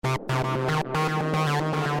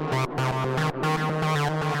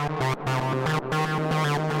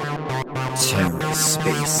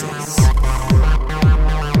TerraSpaces.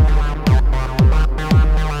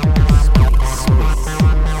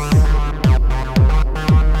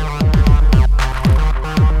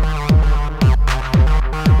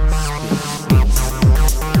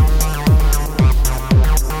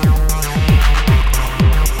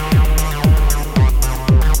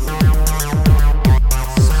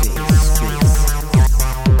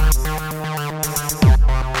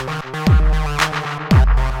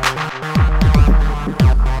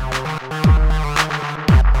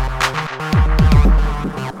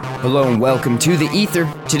 Hello and welcome to The Ether.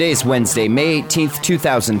 Today is Wednesday, May 18th,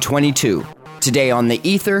 2022. Today on The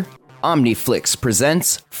Ether, OmniFlix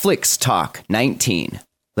presents Flix Talk 19.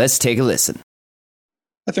 Let's take a listen.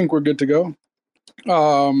 I think we're good to go.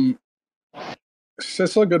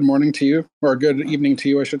 Sissel, good morning to you, or good evening to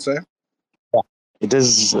you, I should say. Yeah, it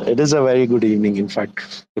is a very good evening, in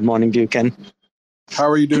fact. Good morning to you, Ken. How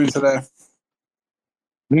are you doing today?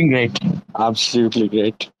 Doing great. Absolutely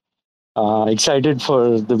great. Excited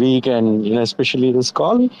for the week and especially this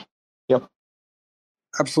call. Yep.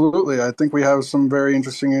 Absolutely. I think we have some very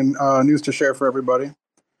interesting news to share for everybody.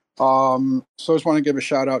 So I just want to give a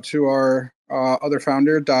shout out to our other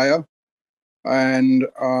founder, Daya, and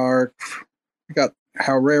we got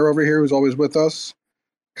How Rare over here, who's always with us.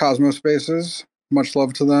 Cosmos Spaces, much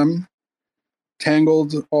love to them.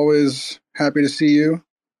 Tangled, always happy to see you.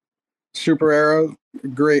 Super Arrow,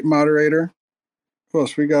 great moderator. Who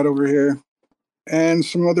else we got over here? And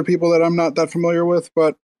some other people that I'm not that familiar with,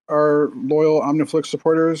 but are loyal OmniFlix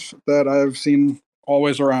supporters that I've seen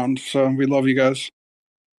always around. So we love you guys.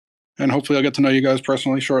 And hopefully I'll get to know you guys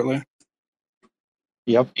personally shortly.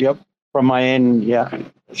 Yep. From my end, yeah.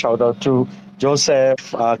 Shout out to Joseph,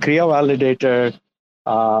 Kriya Validator,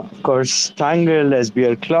 of course, Tangle,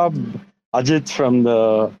 SBR Club, Ajit from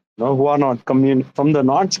the who are not from the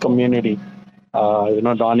Knots community.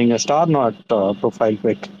 Donning a Star Knot profile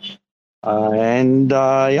pic. And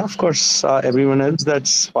of course, everyone else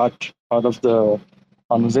that's part of the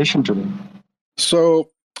conversation today. So,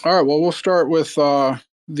 all right, well, we'll start with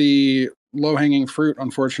the low-hanging fruit,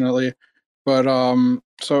 unfortunately. But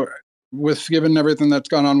so with given everything that's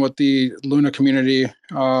gone on with the Luna community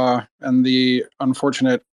and the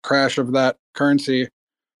unfortunate crash of that currency,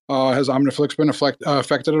 has OmniFlix been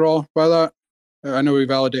affected at all by that? I know we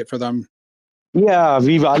validate for them. Yeah,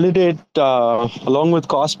 we validate along with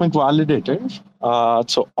Cosmic Validator.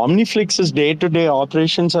 So OmniFlix's day-to-day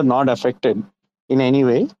operations are not affected in any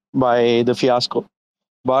way by the fiasco.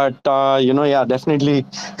 But definitely,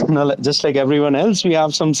 just like everyone else, we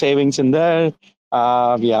have some savings in there.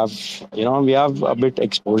 We have a bit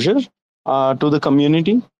exposure to the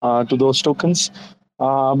community, to those tokens.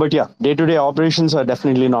 But yeah, day-to-day operations are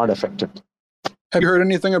definitely not affected. Have you heard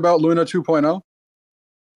anything about Luna 2.0?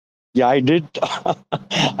 Yeah, I did.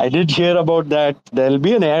 I did hear about that. There'll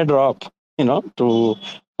be an airdrop, to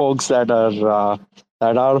folks that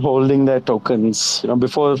are holding their tokens,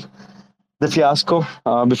 before the fiasco,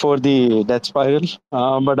 before the death spiral.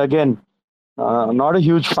 But again, not a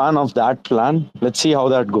huge fan of that plan. Let's see how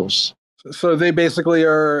that goes. So they basically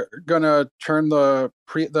are going to turn or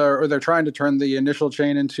they're trying to turn the initial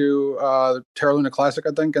chain into Terra Luna Classic,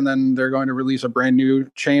 I think, and then they're going to release a brand new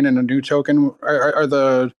chain and a new token.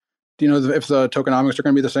 Do you know if the tokenomics are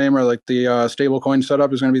going to be the same, or like the stablecoin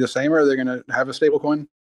setup is going to be the same, or are they going to have a stablecoin?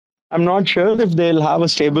 I'm not sure if they'll have a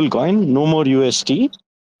stablecoin. No more UST.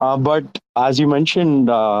 But as you mentioned,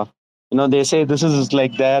 they say this is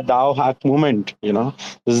like their DAO hack movement.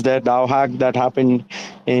 This is their DAO hack that happened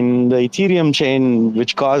in the Ethereum chain,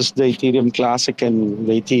 which caused the Ethereum Classic and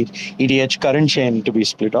the ETH current chain to be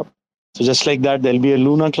split up. So just like that, there'll be a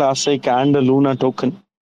Luna Classic and a Luna token.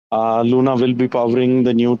 Luna will be powering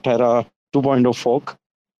the new Terra 2.0 fork.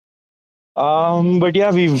 But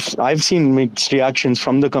yeah, I've seen mixed reactions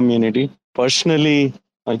from the community. Personally,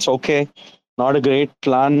 it's okay. Not a great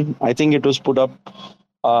plan. I think it was put up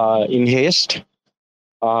in haste.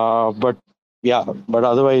 But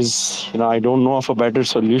otherwise, I don't know of a better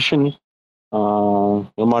solution.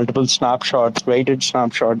 Multiple snapshots, weighted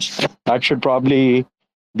snapshots, that should probably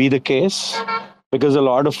be the case, because a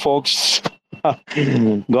lot of folks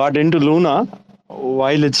got into Luna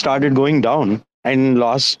while it started going down and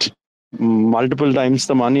lost multiple times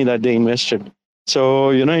the money that they invested.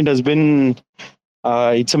 So, it has been,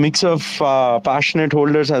 it's a mix of passionate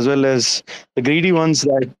holders as well as the greedy ones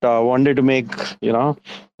that wanted to make, a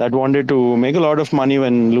lot of money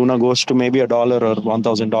when Luna goes to maybe $1 or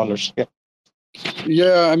 $1,000. Yeah.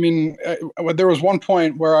 Yeah, I mean, there was one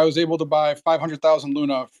point where I was able to buy 500,000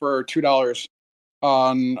 Luna for $2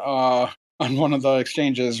 on on one of the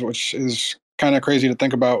exchanges, which is kind of crazy to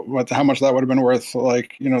think about how much that would have been worth,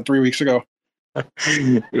 like 3 weeks ago.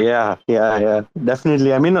 Yeah,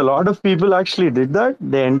 definitely. I mean, a lot of people actually did that.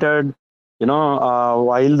 They entered,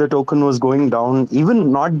 while the token was going down,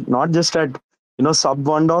 even not just at sub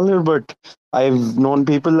 $1, but I've known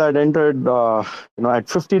people that entered, at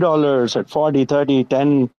 $50, at 40, 30,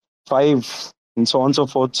 10, 5, and so on and so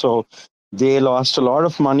forth. So they lost a lot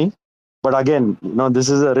of money. But again, this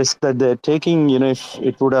is a risk that they're taking. If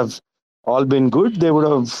it would have all been good, they would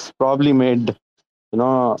have probably made a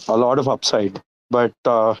lot of upside. But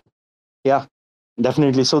yeah,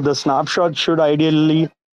 definitely. So the snapshot should ideally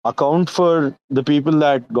account for the people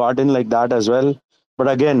that got in like that as well. But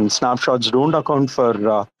again, snapshots don't account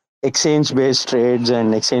for exchange based trades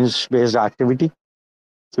and exchange based activity.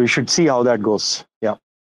 So we should see how that goes. Yeah.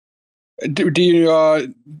 Do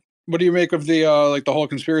you what do you make of the like the whole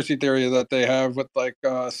conspiracy theory that they have with like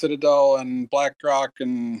Citadel and BlackRock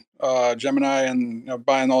and Gemini and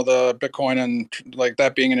buying all the Bitcoin and like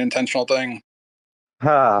that being an intentional thing?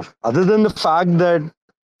 Other than the fact that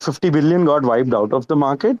 50 billion got wiped out of the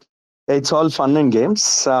market, it's all fun and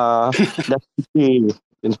games. Definitely,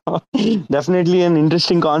 definitely an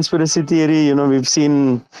interesting conspiracy theory. We've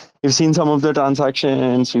seen some of the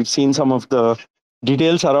transactions, we've seen some of the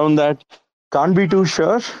details around that. Can't be too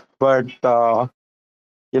sure, but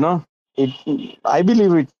you know, I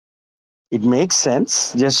believe it makes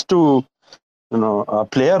sense just to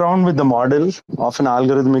play around with the model of an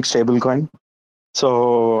algorithmic stablecoin.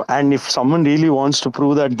 So, and if someone really wants to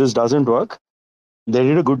prove that this doesn't work, they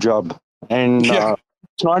did a good job. And Yeah,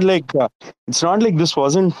 it's not like this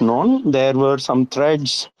wasn't known. There were some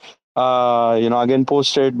threads, again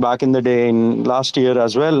posted back in the day in last year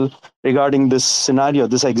as well regarding this scenario,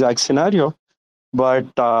 this exact scenario. But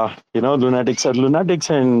lunatics are lunatics,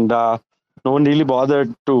 and no one really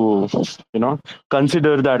bothered to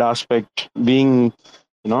consider that aspect being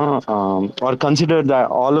or consider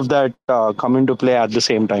that all of that come into play at the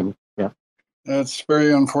same time. Yeah. that's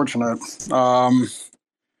very unfortunate.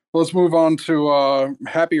 Let's move on to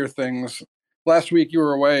happier things. Last week you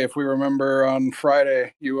were away, if we remember, on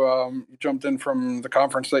Friday. You jumped in from the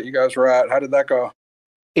conference that you guys were at. How did that go?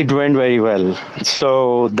 It went very well.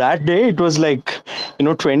 So that day it was like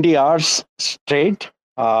 20 hours straight,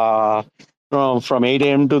 from 8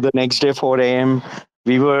 a.m. to the next day 4 a.m.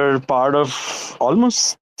 We were part of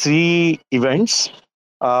almost three events,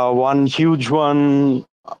 one huge one,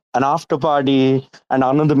 an after party, and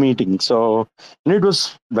another meeting. So it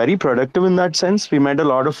was very productive in that sense. We met a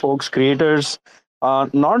lot of folks, creators,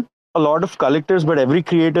 not a lot of collectors, but every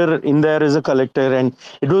creator in there is a collector. And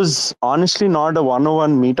it was honestly not a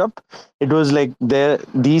one-on-one meetup. It was like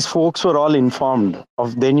these folks were all informed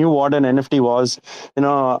of, they knew what an NFT was.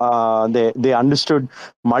 They understood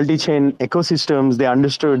multi-chain ecosystems. They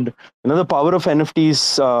understood the power of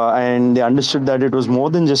NFTs, and they understood that it was more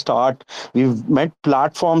than just art. We've met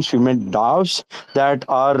platforms, we met DAOs that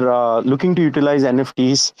are looking to utilize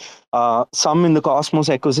NFTs. Some in the Cosmos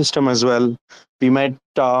ecosystem as well. We met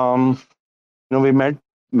we met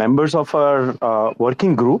members of our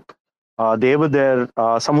working group. They were there.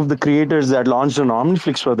 Some of the creators that launched on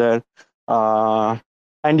OmniFlix were there.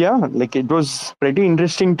 And yeah, like it was pretty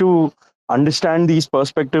interesting to understand these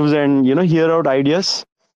perspectives and hear out ideas.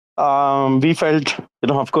 We felt,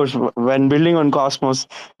 of course, when building on Cosmos,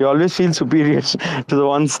 we always feel superior to the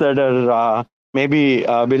ones that are maybe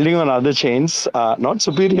building on other chains. Not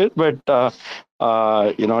superior, but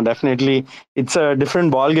definitely it's a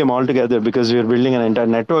different ball game altogether because we're building an entire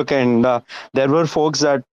network, and there were folks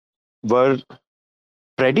that were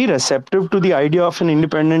pretty receptive to the idea of an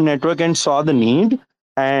independent network and saw the need.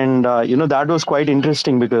 And that was quite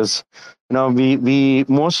interesting because we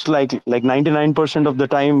most like 99% of the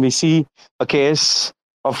time we see a case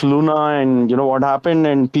of Luna and what happened,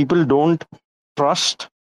 and people don't trust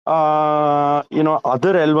other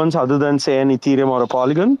L1s other than say an Ethereum or a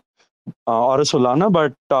Polygon or a Solana.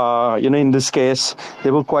 But in this case they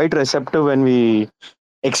were quite receptive when we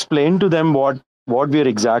explain to them what we are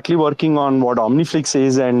exactly working on, what OmniFlix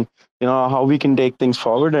is, and how we can take things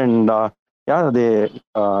forward. And yeah,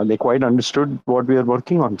 they quite understood what we are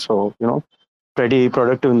working on. So pretty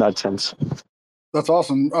productive in that sense. That's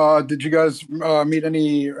awesome. Did you guys meet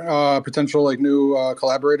any potential like new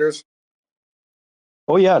collaborators?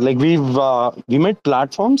 Oh yeah, like we met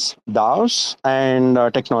platforms, DAOs, and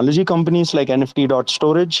technology companies like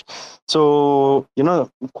NFT.storage. So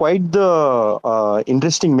quite the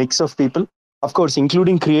interesting mix of people. of course,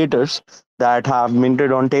 including creators that have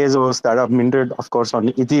minted on Tezos, that have minted, of course, on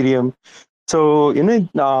Ethereum. So,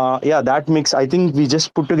 yeah, that mix, I think we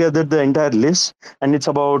just put together the entire list, and it's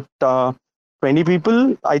about 20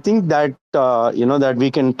 people, I think, that, that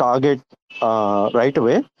we can target right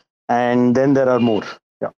away. And then there are more.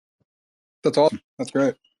 Yeah. That's awesome. That's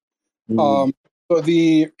great. Mm. So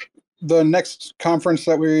the next conference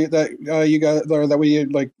that you guys, or that we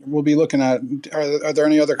like will be looking at, are there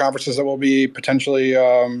any other conferences that we'll be potentially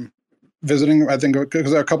visiting? I think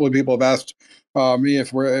because a couple of people have asked me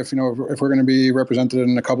if we're going to be represented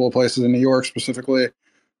in a couple of places in New York specifically.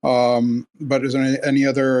 But is there any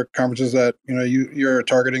other conferences that you're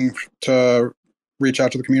targeting to reach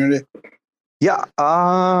out to the community? Yeah,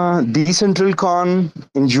 DecentralCon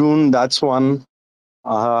in June, that's one.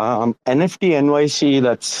 NFT NYC,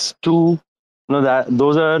 that's two. That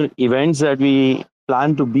those are events that we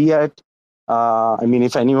plan to be at. I mean,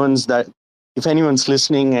 if anyone's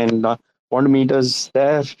listening and want to meet us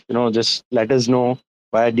there, just let us know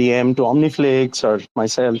via DM to OmniFlix or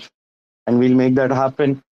myself, and we'll make that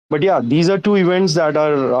happen. But yeah, these are two events that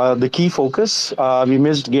are the key focus. We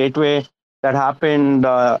missed Gateway that happened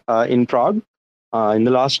in Prague in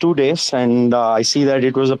the last 2 days, and I see that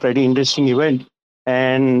it was a pretty interesting event.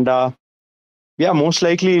 And yeah, most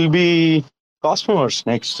likely it'll be Cosmos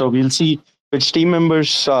next. So we'll see which team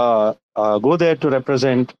members go there to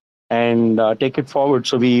represent and take it forward.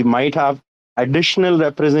 So we might have additional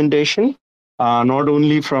representation, not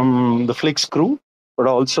only from the Flix crew, but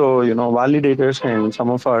also validators and some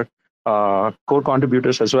of our core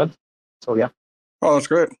contributors as well. So yeah. Oh, that's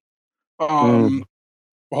great. Mm.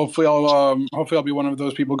 Hopefully I'll be one of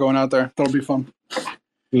those people going out there. That'll be fun.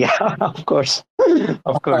 Yeah, of course.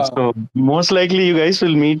 Of course. So most likely you guys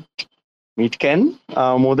will meet Ken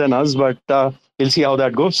more than us, but we'll see how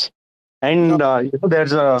that goes. And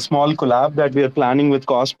there's a small collab that we are planning with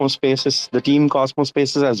Cosmos Spaces, the team Cosmos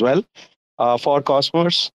Spaces as well, for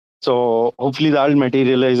Cosmos. So hopefully that'll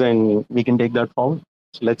materialize and we can take that forward.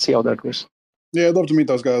 So let's see how that goes. Yeah, I'd love to meet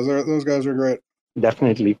those guys. Those guys are great.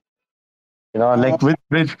 Definitely. Like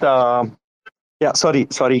with yeah,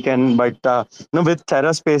 sorry, Ken, but with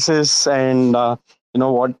Terra Spaces and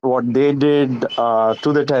what they did to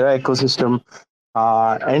the Terra ecosystem,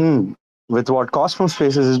 and with what Cosmos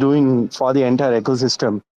Spaces is doing for the entire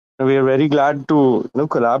ecosystem, we are very glad to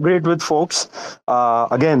collaborate with folks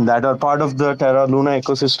again that are part of the Terra Luna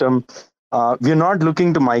ecosystem. We're not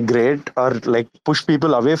looking to migrate or like push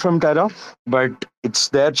people away from Terra, but it's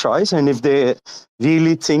their choice. And if they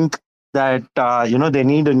really think that they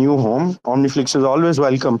need a new home, OmniFlix is always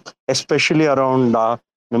welcome, especially around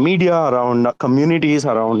media, around communities,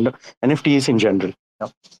 around NFTs in general. Yeah.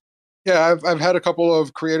 Yeah, I've had a couple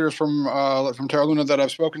of creators from Terra Luna that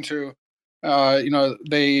I've spoken to.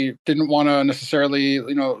 They didn't want to necessarily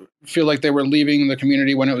feel like they were leaving the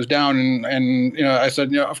community when it was down, and I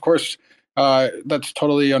said, of course, that's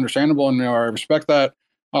totally understandable, and I respect that.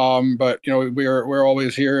 But we're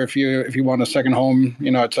always here if you want a second home,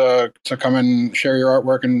 to come and share your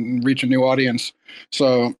artwork and reach a new audience.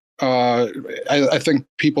 So I think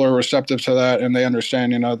people are receptive to that, and they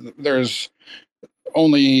understand. There's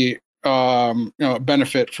only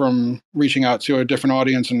benefit from reaching out to a different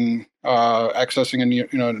audience and accessing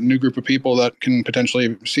a new group of people that can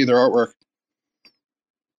potentially see their artwork.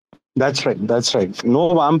 That's right. That's right.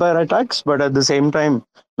 No vampire attacks, but at the same time,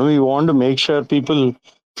 we want to make sure people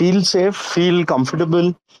feel safe, feel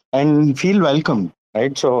comfortable, and feel welcome.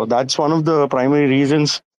 Right. So that's one of the primary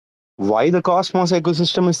reasons why the Cosmos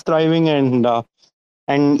ecosystem is thriving, and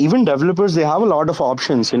even developers, they have a lot of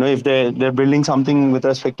options. If they're building something with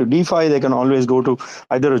respect to DeFi, they can always go to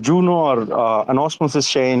either a Juno or an Osmosis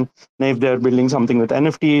chain. And if they're building something with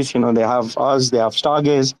NFTs, they have us, they have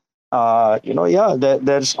Stargaze.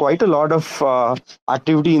 There's quite a lot of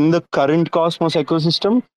activity in the current Cosmos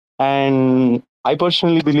ecosystem, and I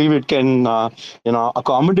personally believe it can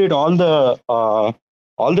accommodate all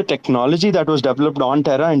the technology that was developed on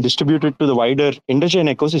Terra and distributed to the wider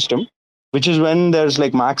interchain ecosystem, which is when there's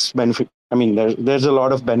like max benefit. I mean, there's a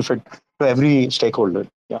lot of benefit to every stakeholder.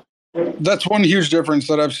 Yeah. That's one huge difference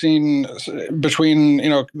that I've seen between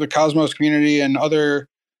the Cosmos community and other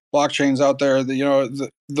blockchains out there.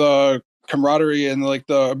 The camaraderie and like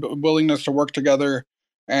the willingness to work together,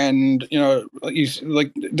 and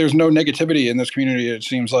there's no negativity in this community. It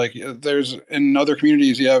seems like there's in other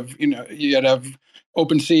communities you'd have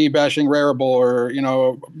OpenSea bashing Rarible, or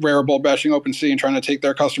Rarible bashing OpenSea and trying to take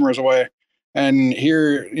their customers away. And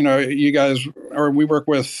here, you guys, or we work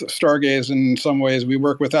with Stargaze in some ways. We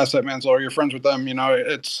work with Asset Mantle, or you're friends with them.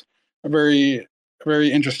 It's a very,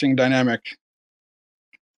 very interesting dynamic.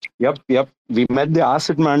 Yep. We met the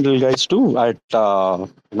asset mantle guys too at the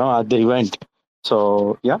event.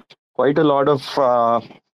 So yeah, quite a lot of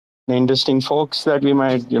interesting folks that we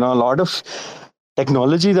met. A lot of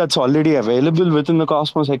technology that's already available within the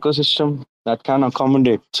Cosmos ecosystem that can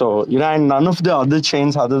accommodate. So and none of the other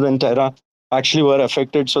chains other than Terra actually were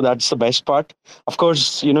affected. So that's the best part. Of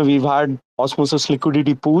course, we've had Osmosis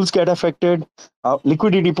liquidity pools get affected.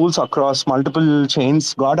 Liquidity pools across multiple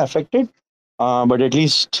chains got affected, but at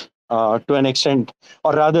least to an extent,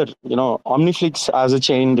 or rather, OmniFlix as a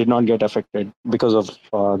chain did not get affected because of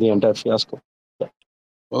the entire fiasco. Yeah.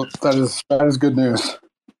 Well, that is good news.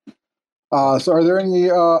 So are there any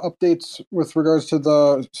updates with regards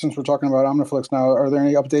to since we're talking about OmniFlix now, are there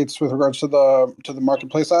any updates with regards to the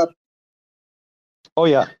marketplace app? Oh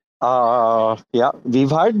yeah,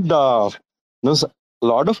 we've had a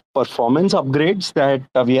lot of performance upgrades that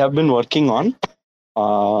we have been working on,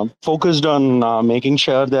 focused on making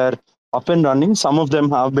sure they're up and running. Some of them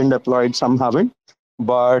have been deployed, some haven't.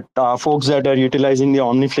 But folks that are utilizing the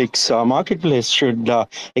OmniFlix marketplace should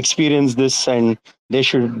experience this, and they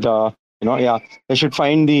should, they should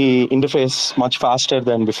find the interface much faster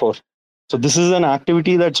than before. So this is an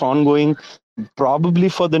activity that's ongoing, probably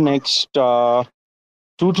for the next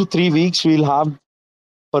 2 to 3 weeks. We'll have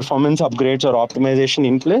performance upgrades or optimization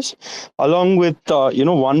in place, along with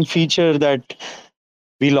one feature that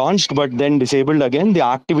we launched but then disabled again, the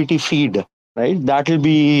activity feed, right? That will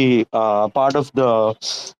be part of the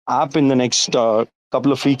app in the next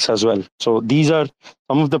couple of weeks as well. So these are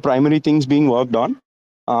some of the primary things being worked on.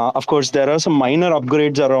 Of course, there are some minor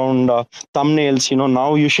upgrades around thumbnails.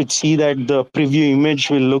 Now you should see that the preview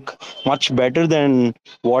image will look much better than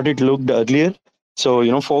what it looked earlier.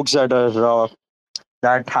 So folks that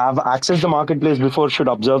have accessed the marketplace before should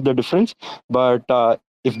observe the difference. But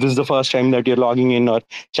if this is the first time that you're logging in or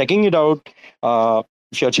checking it out,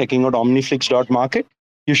 if you're checking out omniflix.market,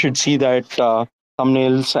 you should see that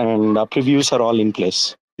thumbnails and previews are all in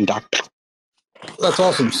place, intact. That's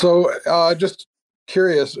awesome. So just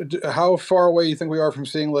curious, how far away you think we are from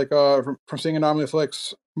seeing from seeing an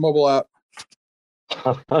OmniFlix mobile app?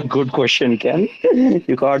 Good question, Ken.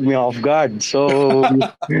 You caught me off guard. So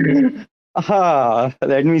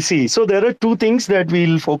let me see. So there are two things that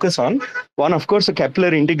we'll focus on. One, of course, a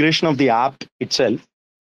Kepler integration of the app itself.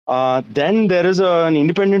 Then there is an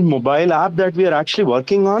independent mobile app that we are actually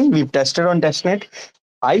working on. We've tested on testnet.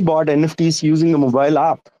 I bought NFTs using the mobile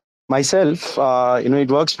app myself. It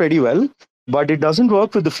works pretty well, but it doesn't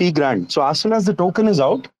work with the fee grant. So as soon as the token is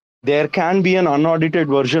out, there can be an unaudited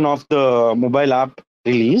version of the mobile app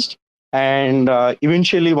released. And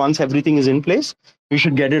eventually, once everything is in place, we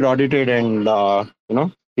should get it audited and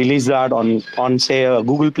release that on say a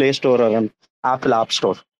Google Play Store or an Apple App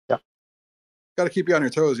Store. Yeah. Got to keep you on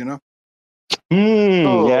your toes, Yeah.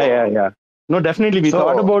 No, definitely. We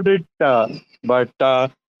thought about it, but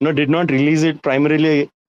did not release it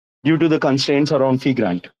primarily due to the constraints around fee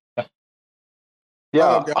grant.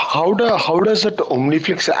 Yeah, how does that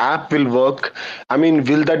OmniFlix app will work? I mean,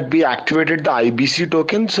 will that be activated the IBC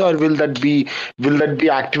tokens, or will that be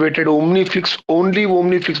activated OmniFlix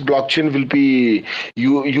blockchain will be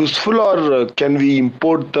useful, or can we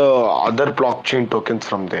import the other blockchain tokens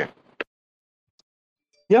from there?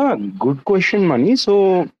 Yeah, good question, Mani.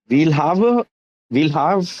 So we'll have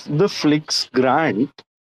the Flix grant.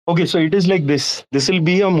 Okay, so it is like this. This will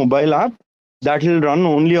be a mobile app that will run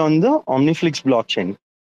only on the OmniFlix blockchain.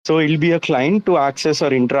 So it'll be a client to access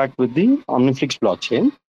or interact with the OmniFlix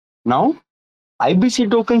blockchain. Now,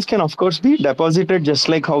 IBC tokens can of course be deposited just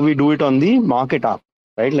like how we do it on the market app,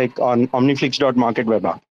 right? Like on omniflix.market web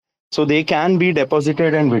app. So they can be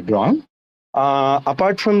deposited and withdrawn.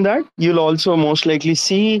 Apart from that, you'll also most likely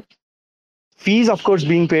see fees, of course,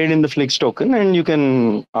 being paid in the Flix token, and you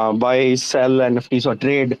can buy, sell NFTs or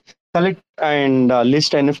trade, collect and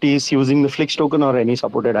list NFTs using the Flix token or any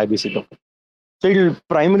supported IBC token. So it'll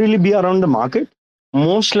primarily be around the market.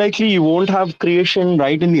 Most likely, you won't have creation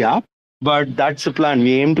right in the app, but that's the plan.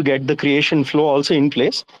 We aim to get the creation flow also in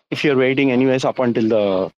place if you're waiting anyways up until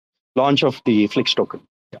the launch of the Flix token.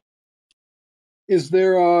 Yeah. Is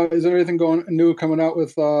there anything new coming out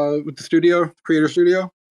with the studio, Creator Studio?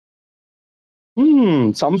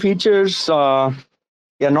 Some features,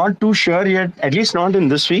 not too sure yet, at least not in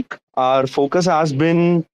this week. Our focus has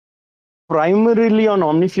been primarily on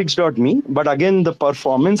omniflix.me, but again, the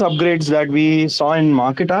performance upgrades that we saw in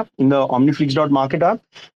market app, in the omniflix.market app,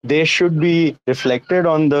 they should be reflected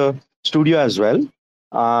on the studio as well.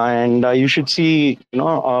 And you should see,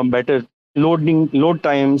 better load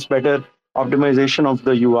times, better optimization of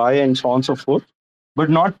the UI and so on and so forth, but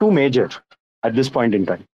not too major at this point in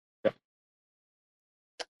time.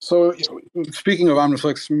 So speaking of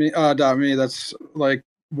OmniFlix, me, that's like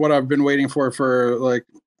what I've been waiting for like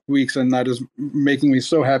weeks, and that is making me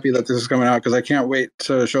so happy that this is coming out because I can't wait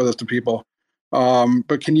to show this to people.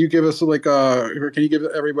 But can you give us like or can you give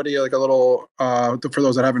everybody like a little for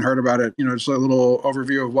those that haven't heard about it, just a little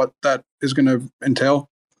overview of what that is going to entail?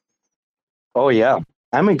 Oh yeah,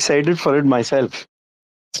 I'm excited for it myself.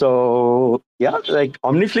 So yeah, like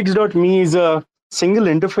OmniFlix.me is a single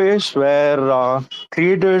interface where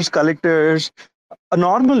creators, collectors, a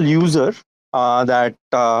normal user that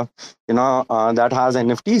has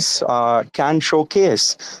NFTs can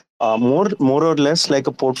showcase more or less like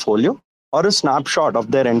a portfolio or a snapshot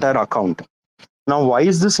of their entire account. Now, why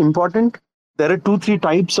is this important? There are three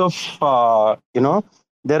types of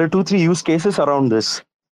there are three use cases around this.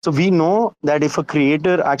 So we know that if a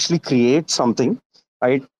creator actually creates something,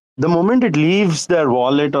 right, the moment it leaves their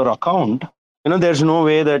wallet or account, there's no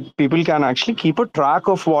way that people can actually keep a track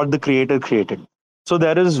of what the creator created. So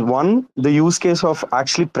there is one, the use case of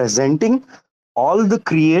actually presenting all the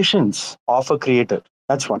creations of a creator.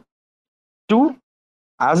 That's one. Two,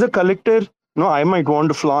 as a collector, I might want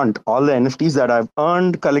to flaunt all the NFTs that I've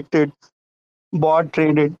earned, collected, bought,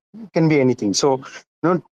 traded, can be anything. So,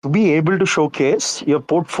 to be able to showcase your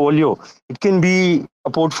portfolio, it can be a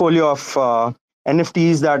portfolio of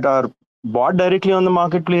NFTs that are bought directly on the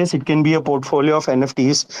marketplace. It can be a portfolio of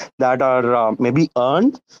NFTs that are maybe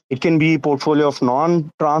earned. It can be a portfolio of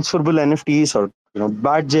non-transferable NFTs or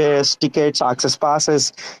badges, tickets, access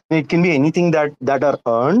passes. It can be anything that are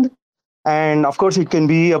earned, and of course it can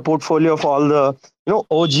be a portfolio of all the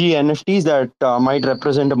OG NFTs that might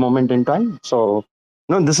represent a moment in time. So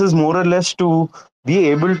this is more or less to be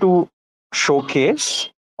able to showcase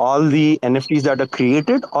all the NFTs that are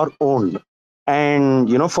created or owned. And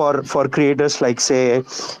for creators like, say,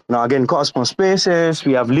 again, Cosmos Spaces,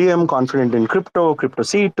 we have Liam, Confident in Crypto,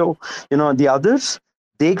 CryptoCito, the others,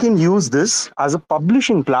 they can use this as a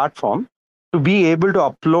publishing platform to be able to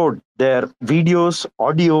upload their videos,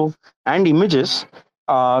 audio, and images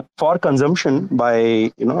for consumption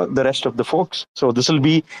by the rest of the folks. So this will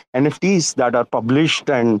be NFTs that are published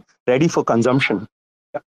and ready for consumption.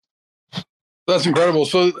 That's incredible.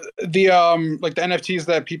 So the like the NFTs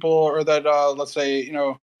that people or that let's say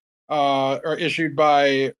are issued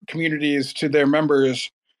by communities to their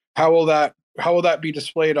members, how will that be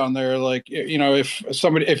displayed on there? Like if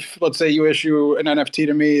let's say you issue an NFT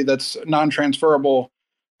to me that's non-transferable,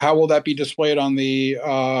 how will that be displayed on the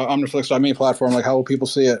OmniFlix.me platform? Like how will people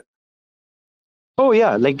see it? Oh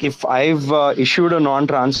yeah, like if I've issued a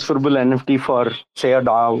non-transferable NFT for, say, a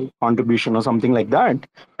DAO contribution or something like that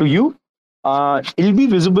to you, it'll be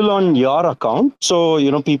visible on your account. So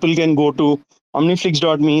people can go to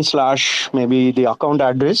omniflix.me / maybe the account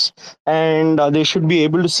address, and they should be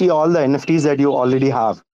able to see all the NFTs that you already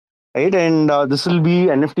have, right? And this will be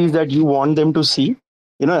NFTs that you want them to see.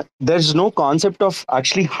 There's no concept of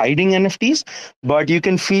actually hiding NFTs, but you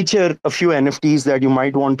can feature a few NFTs that you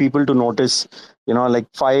might want people to notice, like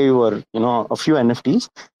 5 or a few NFTs,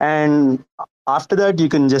 and after that you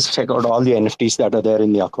can just check out all the NFTs that are there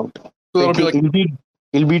in the account. So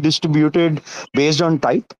It'll be distributed based on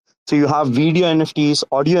type. So you have video NFTs,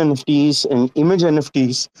 audio NFTs, and image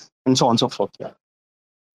NFTs, and so on and so forth. Yeah.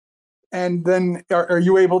 And then are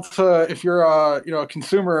you able to, if you're a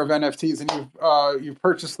consumer of NFTs and you've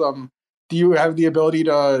purchased them, do you have the ability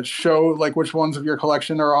to show like which ones of your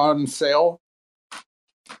collection are on sale?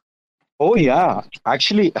 Oh yeah,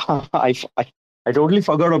 actually, I totally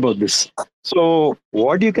forgot about this. So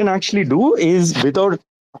what you can actually do is, without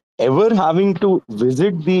ever having to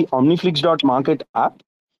visit the OmniFlix.market app,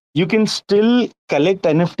 you can still collect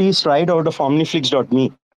NFTs right out of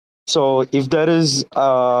OmniFlix.me. So if there is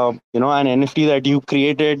an NFT that you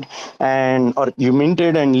created and or you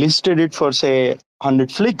minted and listed it for, say,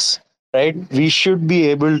 100 Flix, right? We should be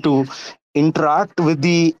able to interact with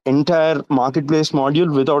the entire marketplace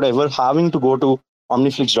module without ever having to go to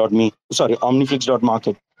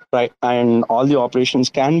OmniFlix.market, right? And all the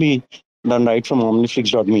operations can be done right from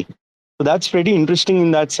OmniFlix.me. So that's pretty interesting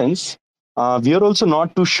in that sense. We are also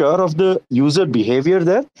not too sure of the user behavior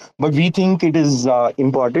there, but we think it is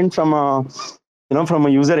important from a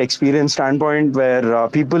user experience standpoint, where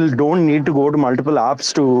people don't need to go to multiple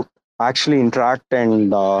apps to actually interact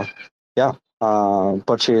and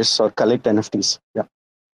purchase or collect NFTs. Yeah.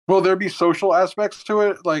 Will there be social aspects to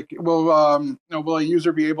it? Like, will a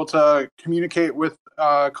user be able to communicate with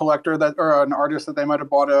a collector that or an artist that they might have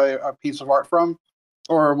bought a piece of art from,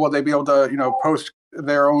 or will they be able to post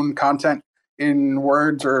their own content in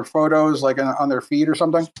words or photos like on their feed or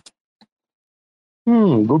something?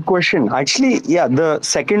 Good question. Actually, yeah, the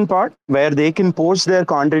second part where they can post their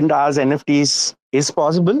content as NFTs is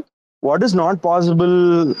possible. What is not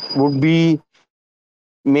possible would be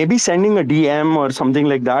maybe sending a DM or something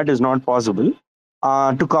like that is not possible.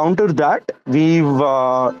 To counter that, we've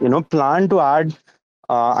planned to add.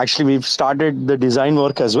 Actually, we've started the design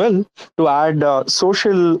work as well to add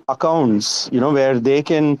social accounts. Where they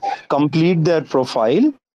can complete their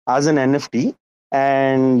profile as an NFT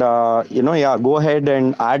and go ahead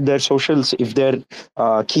and add their socials if they're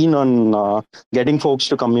keen on getting folks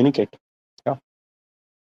to communicate. Yeah.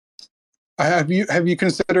 Have you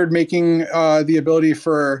considered making the ability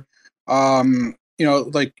for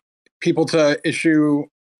like people to issue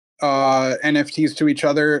NFTs to each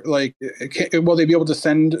other? Like, will they be able to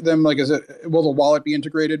send them? Like, will the wallet be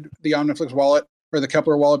integrated, the OmniFlix wallet or the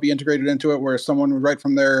Kepler wallet be integrated into it, where someone would right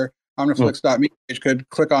from their OmniFlix.me page could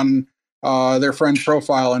click on their friend's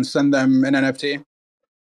profile and send them an NFT?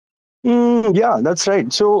 Yeah, that's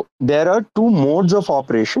right. So there are two modes of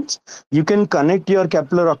operations. You can connect your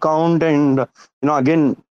Kepler account and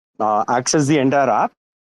again access the entire app,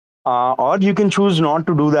 or you can choose not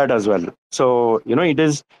to do that as well. So it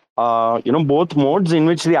is both modes in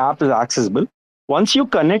which the app is accessible. Once you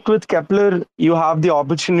connect with Kepler, you have the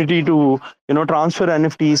opportunity to transfer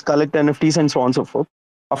NFTs, collect NFTs, and so on and so forth.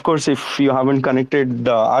 Of course, if you haven't connected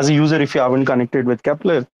as a user, if you haven't connected with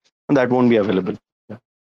Kepler, that won't be available.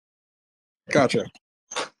 Gotcha.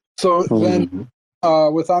 So then,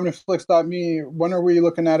 with OmniFlix.me, when are we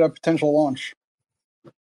looking at a potential launch?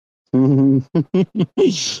 I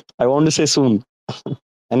want to say soon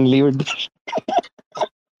and leave it.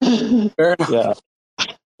 Fair enough. Yeah.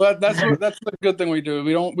 But that's the good thing we do.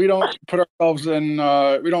 We don't put ourselves in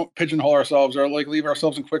we don't pigeonhole ourselves or like leave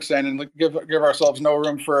ourselves in quicksand and like give ourselves no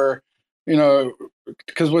room for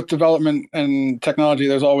because with development and technology,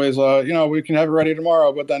 there's always we can have it ready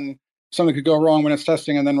tomorrow, but then something could go wrong when it's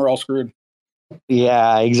testing, and then we're all screwed.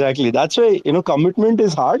 Yeah, exactly. That's why, commitment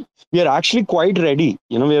is hard. We are actually quite ready.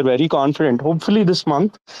 We are very confident. Hopefully this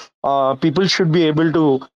month, people should be able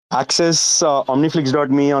to access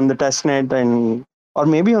omniflix.me on the testnet and or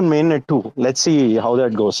maybe on mainnet too. Let's see how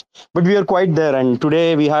that goes. But we are quite there. And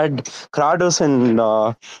today we had Kratos and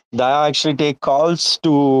Daya actually take calls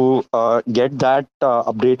to get that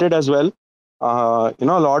updated as well. A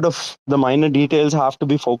lot of the minor details have to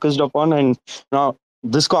be focused upon, and now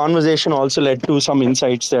this conversation also led to some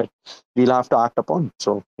insights that we'll have to act upon.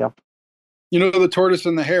 So, yeah. The tortoise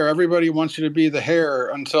and the hare. Everybody wants you to be the hare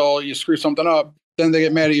until you screw something up. Then they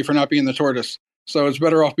get mad at you for not being the tortoise. So it's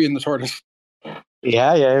better off being the tortoise.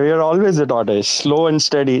 Yeah. We are always the tortoise, slow and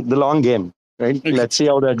steady, the long game, right? Exactly. Let's see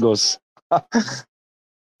how that goes. I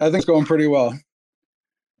think it's going pretty well.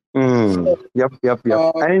 Yep.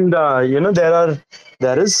 And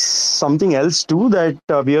there is something else too that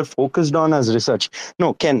we are focused on as research.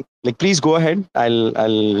 No, Ken, please go ahead.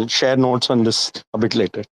 I'll share notes on this a bit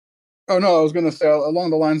later. Oh no, I was going to say along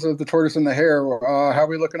the lines of the tortoise and the hare. How are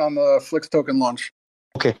we looking on the Flix token launch?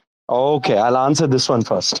 Okay, I'll answer this one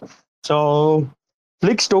first. So,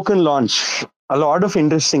 Flix token launch, a lot of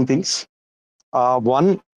interesting things.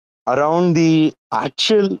 One around the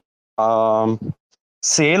actual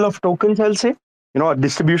sale of tokens, I'll say, a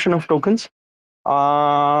distribution of tokens. We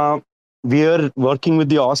are working with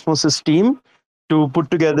the Osmosis team to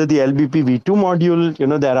put together the LBP V2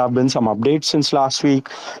 module. There have been some updates since last week.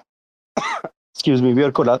 Excuse me. We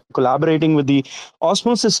are collaborating with the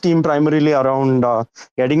Osmosis team primarily around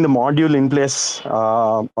getting the module in place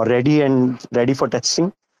ready for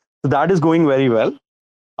testing. So that is going very well.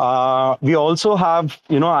 We also have,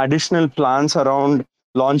 additional plans around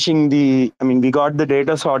launching we got the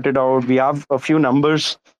data sorted out. We have a few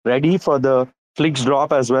numbers ready for the Flix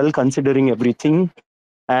drop as well, considering everything.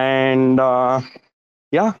 And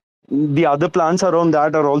the other plans around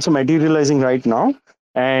that are also materializing right now.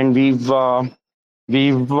 And we've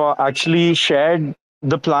actually shared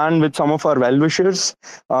the plan with some of our well-wishers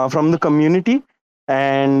from the community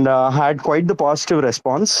and had quite the positive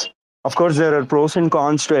response. Of course, there are pros and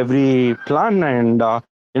cons to every plan, and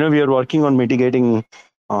we are working on mitigating,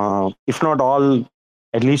 if not all,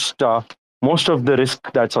 at least most of the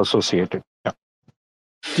risk that's associated. Yeah.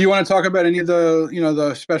 Do you want to talk about any of the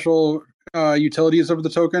the special utilities of the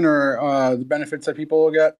token or the benefits that people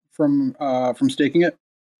will get from staking it?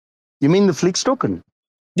 You mean the Flix token?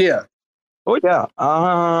 Yeah. Oh yeah.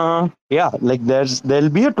 Yeah. There'll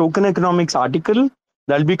be a token economics article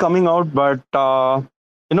that'll be coming out, but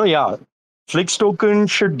Flix token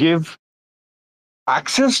should give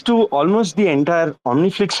access to almost the entire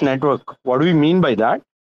OmniFlix network. What do we mean by that?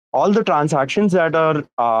 all the transactions that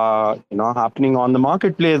are happening on the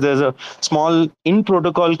marketplace, there's a small in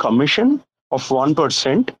protocol commission of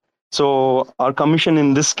 1%. So our commission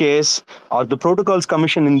in this case, or the protocol's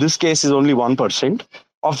commission in this case, is only 1%.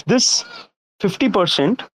 Of this,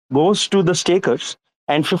 50% goes to the stakers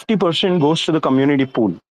and 50% goes to the community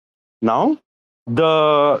pool. Now,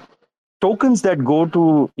 the tokens that go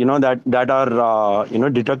to that are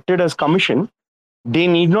deducted as commission, they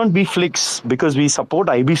need not be Flix, because we support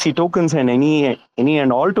IBC tokens, and any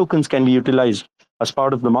and all tokens can be utilized as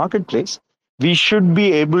part of the marketplace. We should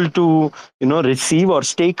be able to receive, or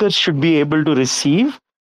stakers should be able to receive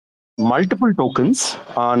multiple tokens,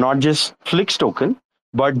 not just Flix token,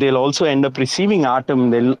 but they'll also end up receiving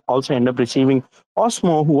Atom. They'll also end up receiving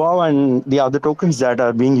Osmo, Huawei, and the other tokens that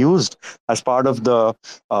are being used as part of the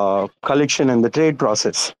collection and the trade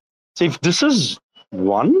process. So if this is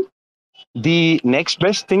one, the next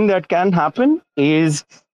best thing that can happen is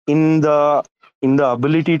in the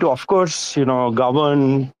ability to, of course,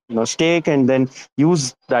 govern, stake, and then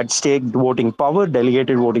use that staked voting power,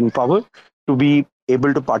 delegated voting power, to be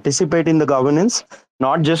able to participate in the governance,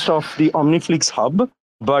 not just of the OmniFlix hub,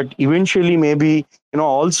 but eventually maybe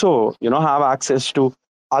also have access to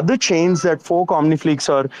other chains that fork OmniFlix,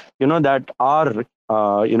 or that are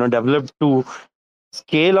developed to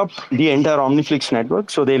scale up the entire OmniFlix network.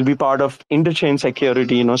 So they'll be part of interchain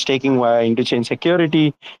security, staking via interchain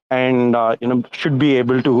security, and should be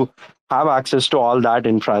able to have access to all that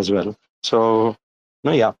infra as well. So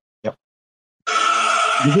yeah.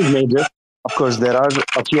 This is major. Of course, there are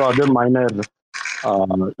a few other minor,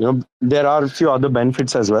 there are a few other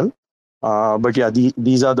benefits as well. But yeah,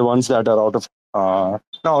 these are the ones that are out of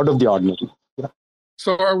the ordinary. Yeah.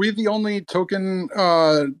 So are we the only token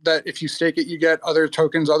that if you stake it, you get other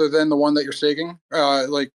tokens other than the one that you're staking,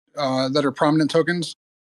 that are prominent tokens?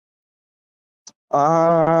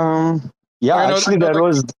 Yeah, actually, there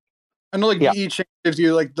was. I know, each gives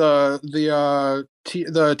you like the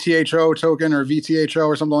THO token or VTHO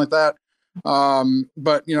or something like that.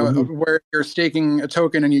 But where you're staking a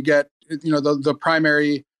token and you get the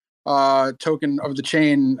primary token of the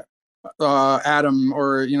chain, Atom,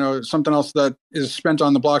 or something else that is spent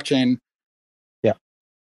on the blockchain. Yeah.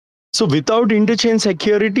 So without interchain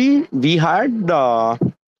security, we had,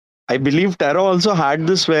 I believe Terra also had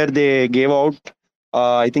this, where they gave out,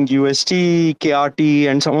 I think, UST, KRT,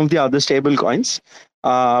 and some of the other stable coins.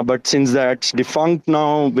 But since that's defunct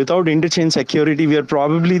now, without interchain security, we are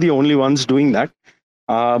probably the only ones doing that.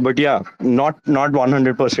 But yeah, not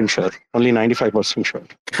 100% sure, only 95% sure.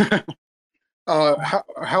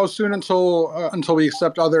 How soon until we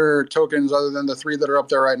accept other tokens other than the 3 that are up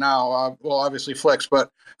there right now? Well, obviously Flix, but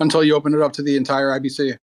until you open it up to the entire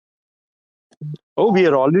IBC. Oh, we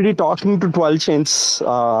are already talking to 12 chains.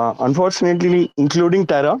 Unfortunately, including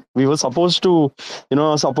Terra, we were supposed to,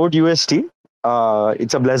 support UST.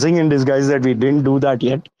 It's a blessing in disguise that we didn't do that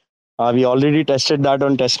yet. We already tested that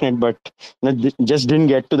on testnet, but just didn't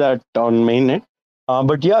get to that on mainnet.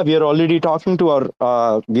 But yeah, we are already talking to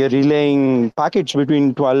we are relaying packets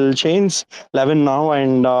between 12 chains, 11 now,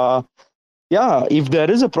 and yeah, if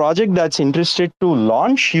there is a project that's interested to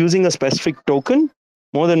launch using a specific token,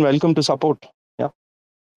 more than welcome to support. Yeah.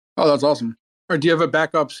 Oh, that's awesome. Or do you have a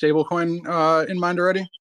backup stablecoin in mind already?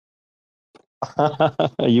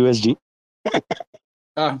 USD.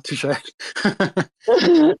 Touche.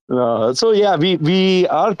 So yeah, we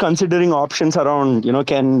are considering options around,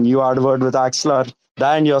 can you add a word with Axelar?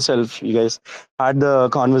 Dan, yourself, you guys had the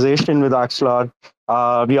conversation with Axelar.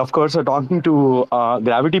 We of course are talking to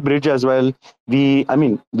Gravity Bridge as well. We are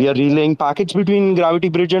relaying packets between Gravity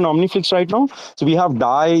Bridge and OmniFlix right now. So we have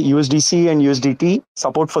DAI, USDC, and USDT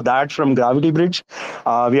support for that from Gravity Bridge.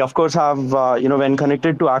 We of course have when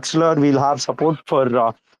connected to Axelar, we'll have support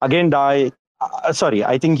for again DAI.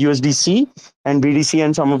 I think USDC and BDC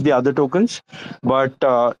and some of the other tokens. But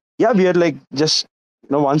yeah, we are like just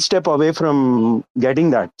one step away from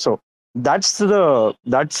getting that. So that's the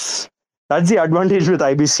advantage with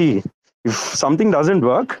IBC. If something doesn't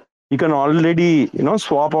work, you can already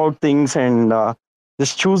swap out things and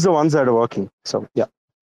just choose the ones that are working. So yeah,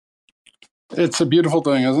 it's a beautiful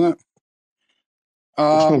thing, isn't it?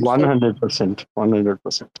 100%.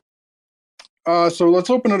 100%. So let's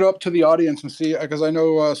open it up to the audience and see, because I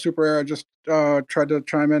know Super Era just tried to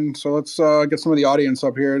chime in. So let's get some of the audience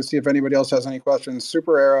up here to see if anybody else has any questions.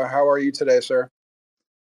 Super Era, how are you today, sir?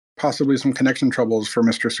 Possibly some connection troubles for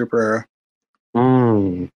Mr. Super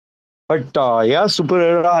Era. But yeah, Super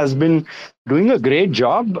Era has been doing a great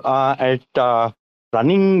job at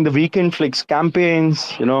running the weekend Flix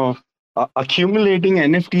campaigns, accumulating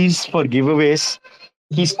NFTs for giveaways.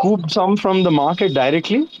 he scooped some from the market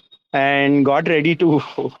directly and got ready to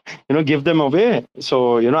give them away.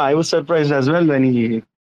 So I was surprised as well when he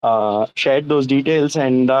shared those details.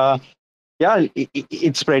 And yeah,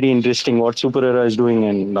 it's pretty interesting what Superera is doing,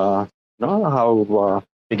 and how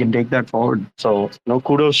we can take that forward. So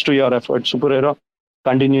kudos to your effort, Superera,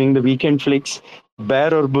 continuing the weekend flicks.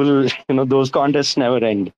 Bear or bull, those contests never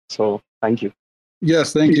end. So thank you.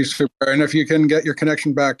 Yes, thank you, Super. And if you can get your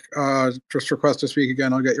connection back, just request to speak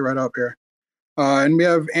again. I'll get you right up here. And we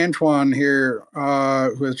have Antoine here,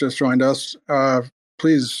 who has just joined us.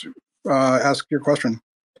 Please ask your question.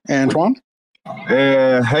 Antoine?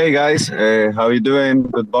 Hey guys, how you doing?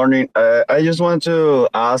 Good morning. I just want to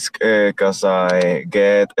ask, because I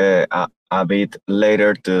get a bit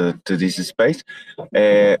later to this space,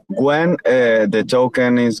 when the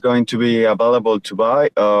token is going to be available to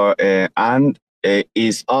buy, or and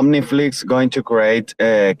is OmniFlix going to create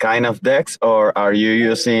a kind of DEX, or are you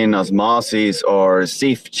using Osmosis or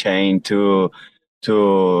Sif chain to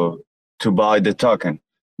buy the token?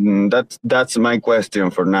 That's my question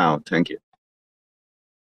for now. Thank you.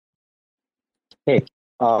 Hey,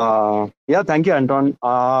 yeah, thank you, Anton.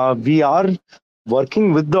 We are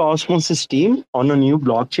working with the Osmosis team on a new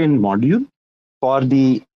blockchain module for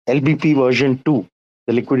the LBP version 2,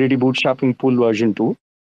 the liquidity bootstrapping pool version 2.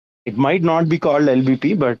 It might not be called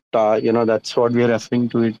LBP, but that's what we are referring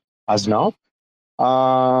to it as now.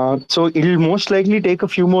 So it'll most likely take a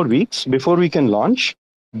few more weeks before we can launch.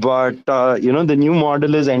 But the new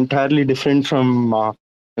model is entirely different from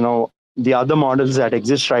the other models that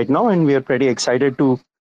exist right now, and we are pretty excited to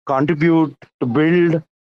contribute to build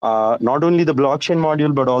not only the blockchain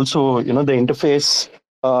module but also the interface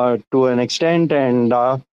to an extent, and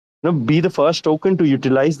be the first token to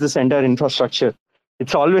utilize this entire infrastructure.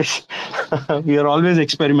 It's always we are always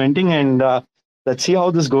experimenting, and let's see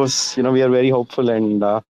how this goes. We are very hopeful and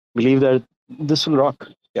believe that this will rock.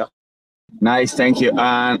 Yeah. Nice, thank you.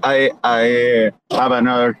 And I have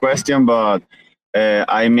another question, but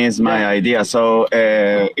I missed my idea. So,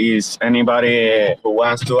 is anybody who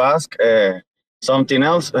wants to ask something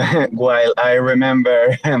else while I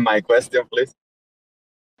remember my question, please?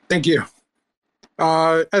 Thank you.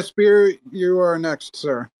 Espear, you are next,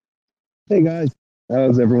 sir. Hey guys,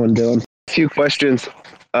 how's everyone doing? A few questions.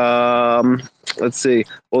 Let's see.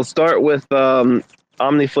 We'll start with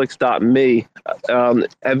OmniFlix.me.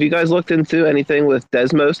 Have you guys looked into anything with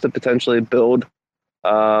Desmos to potentially build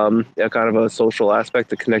kind of a social aspect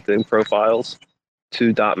to connecting profiles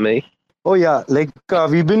to .me? Oh yeah, like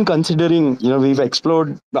we've been considering. We've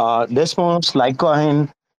explored Desmos,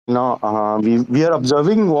 Litecoin. We are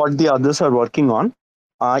observing what the others are working on.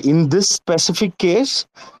 In this specific case,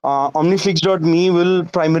 OmniFlix.me will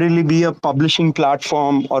primarily be a publishing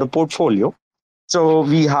platform or a portfolio. So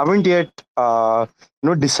we haven't yet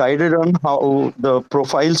decided on how the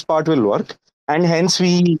profiles part will work, and hence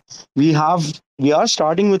we are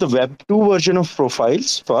starting with a Web 2 version of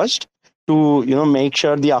profiles first to make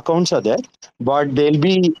sure the accounts are there, but they'll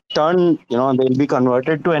be they'll be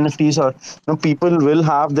converted to NFTs, or people will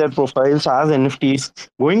have their profiles as NFTs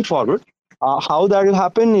going forward. How that will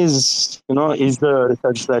happen is the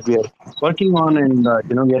research that we are working on, and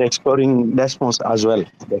we are exploring Desmos as well.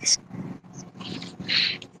 Yes.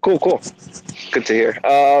 Cool. Good to hear.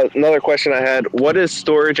 Another question I had: what is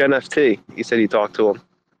storage NFT? You said you talked to them.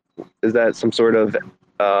 Is that some sort of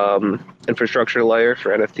infrastructure layer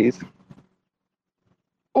for NFTs?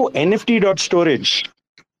 Oh, NFT.storage.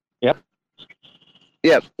 Yep.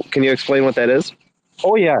 Yeah. Can you explain what that is?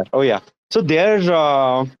 Oh yeah. So there,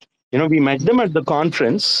 we met them at the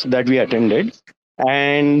conference that we attended,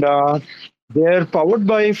 and they're powered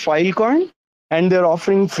by Filecoin, and they're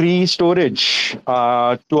offering free storage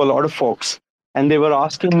to a lot of folks. And they were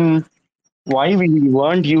asking why we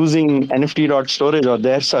weren't using NFT.storage or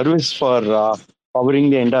their service for powering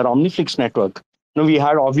the entire OmniFlix network. We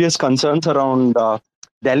had obvious concerns around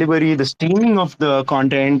delivery, the streaming of the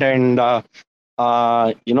content, and a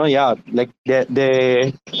lot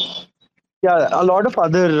of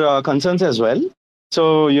other concerns as well.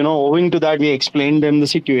 So owing to that, we explained them the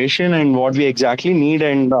situation and what we exactly need,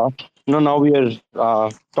 and now we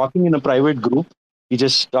are talking in a private group. We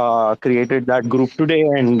just created that group today,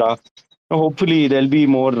 and hopefully there'll be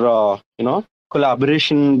more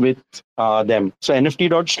collaboration with them. So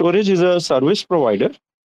NFT.storage is a service provider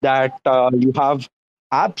that you have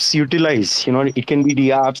apps utilize. It can be the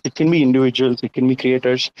apps, it can be individuals, it can be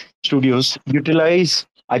creators, studios utilize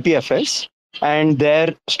IPFS and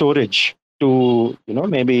their storage to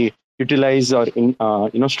maybe utilize or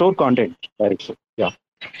store content directly. Yeah.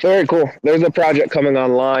 Very cool. There's a project coming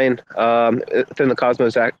online within the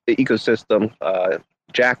Cosmos ecosystem.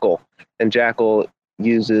 Jackal, and Jackal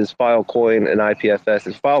uses Filecoin and IPFS.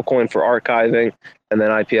 It's Filecoin for archiving, and then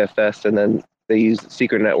IPFS, and then they use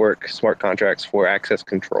secret network smart contracts for access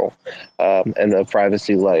control and the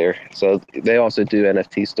privacy layer. So they also do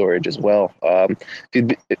NFT storage as well. I'm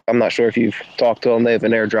not sure if you've talked to them. They have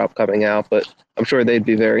an airdrop coming out, but I'm sure they'd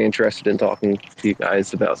be very interested in talking to you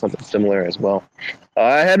guys about something similar as well.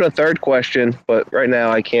 I had a third question, but right now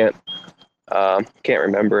I can't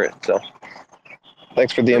remember it. So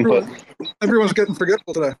thanks for the input. Everyone's getting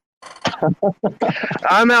forgetful today.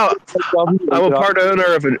 I'm out. I'm a part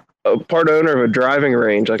owner of a driving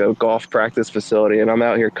range, like a golf practice facility, and I'm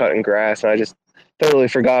out here cutting grass, and I just totally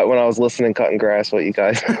forgot when I was listening cutting grass what you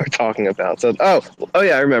guys were talking about. So oh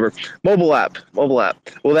yeah, I remember. Mobile app.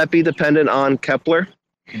 Will that be dependent on Kepler?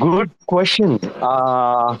 Good question.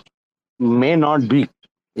 May not be.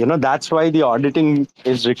 That's why the auditing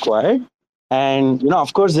is required. And,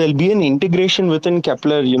 of course, there'll be an integration within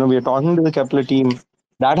Kepler. We are talking to the Kepler team.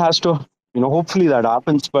 That has to, hopefully that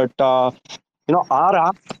happens. But, our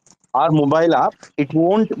app, our mobile app, it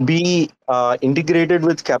won't be integrated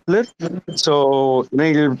with Kepler. So,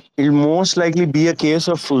 it'll most likely be a case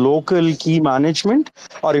of local key management,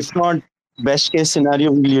 or if not, best case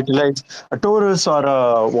scenario, we'll utilize a Taurus or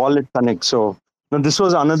a Wallet Connect. So, this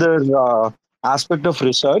was another aspect of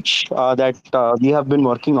research that we have been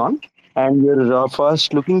working on. And we're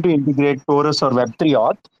first looking to integrate Taurus or Web3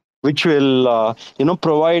 Auth, which will,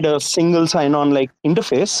 provide a single sign-on like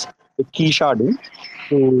interface with key sharding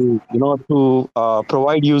to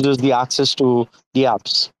provide users the access to the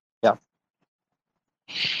apps. Yeah.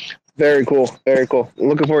 Very cool. Very cool.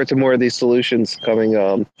 Looking forward to more of these solutions coming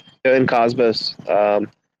in Cosmos.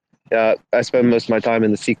 I spend most of my time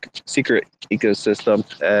in the secret ecosystem,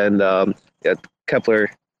 and Kepler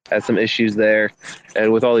has some issues there.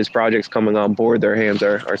 And with all these projects coming on board, their hands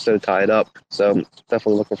are so tied up. So I'm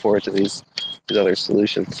definitely looking forward to these other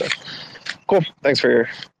solutions. So cool. Thanks for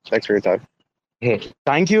your time. Hey,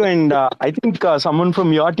 thank you. And I think someone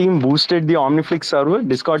from your team boosted the OmniFlix server,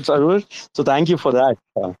 Discord server. So thank you for that.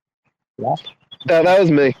 Yeah, that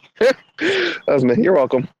was me. That was me. You're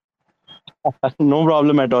welcome. No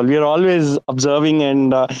problem at all. We are always observing,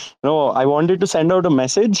 and I wanted to send out a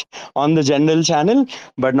message on the general channel,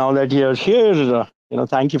 but now that you're here,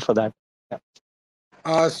 thank you for that.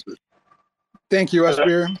 Yeah. Thank you,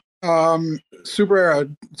 Esbir. Super Era,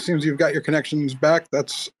 seems you've got your connections back.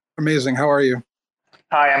 That's amazing. How are you?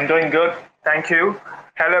 Hi, I'm doing good. Thank you.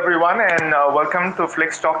 Hello, everyone, and welcome to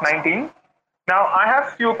Flix Talk 19. Now, I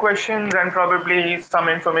have few questions and probably some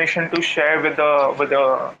information to share with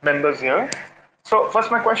the members here. So,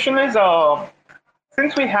 first, my question is: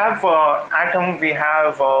 since we have Atom, we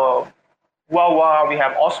have Wawa, we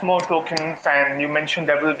have Osmo tokens, and you mentioned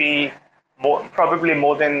there will be probably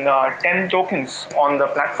more than 10 tokens on the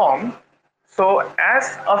platform. So,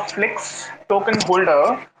 as a Flix token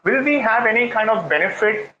holder, will we have any kind of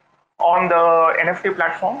benefit on the NFT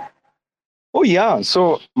platform? Oh, yeah.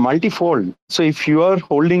 So multifold. So if you are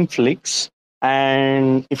holding Flix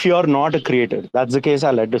and if you are not a creator, that's the case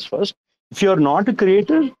I'll address first. If you're not a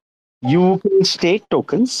creator, you can stake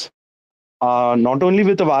tokens, not only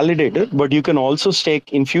with a validator, but you can also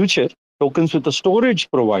stake in future tokens with a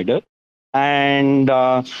storage provider. And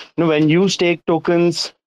when you stake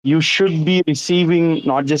tokens, you should be receiving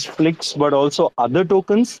not just Flix, but also other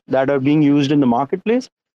tokens that are being used in the marketplace,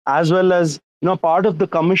 as well as part of the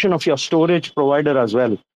commission of your storage provider as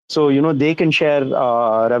well. So they can share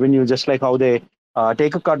revenue just like how they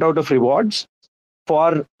take a cutout of rewards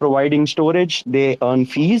for providing storage. They earn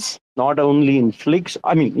fees not only in Flix.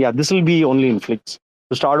 I mean, yeah, this will be only in Flix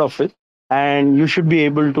to start off with, and you should be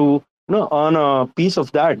able to earn a piece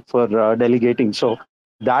of that for delegating. So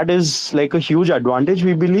that is like a huge advantage,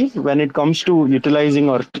 we believe, when it comes to utilizing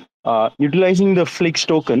the Flix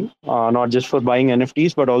token, not just for buying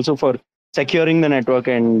NFTs, but also for securing the network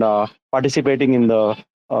and participating in the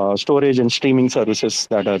storage and streaming services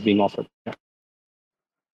that are being offered. Yeah.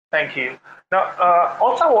 Thank you. Now,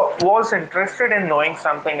 also was interested in knowing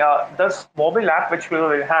something. This mobile app which we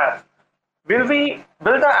will have, will the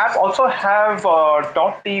app also have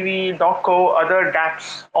 .tv, .co, other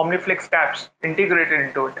dApps, OmniFlix dApps integrated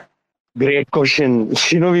into it? Great question.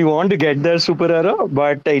 We want to get there, Super Era,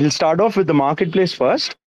 but it'll start off with the marketplace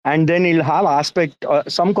first, and then it'll have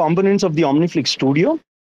some components of the OmniFlix Studio,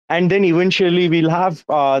 and then eventually we'll have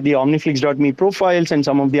the OmniFlix.me profiles and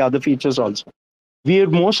some of the other features also. We are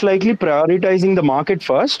most likely prioritizing the market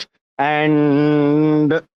first,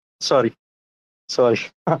 and sorry. We'll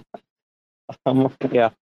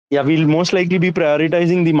most likely be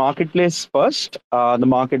prioritizing the marketplace first, the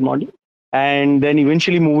market module, and then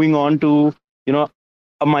eventually moving on to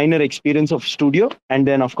a minor experience of Studio, and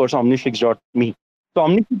then of course OmniFlix.me. So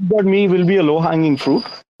OmniFlix.me will be a low-hanging fruit.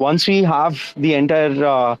 Once we have the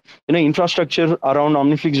entire infrastructure around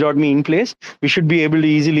OmniFlix.me in place, we should be able to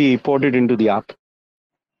easily port it into the app.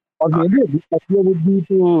 Or maybe a good idea would be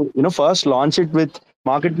to first launch it with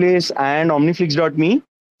Marketplace and OmniFlix.me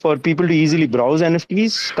for people to easily browse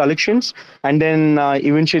NFTs collections, and then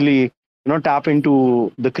eventually tap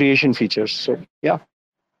into the creation features. So yeah.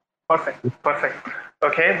 Perfect.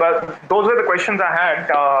 Okay, but those were the questions I had.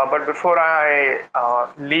 But before I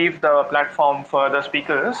leave the platform for the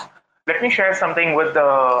speakers, let me share something with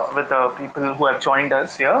the people who have joined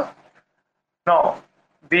us here. Now,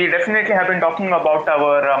 we definitely have been talking about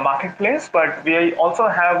our marketplace, but we also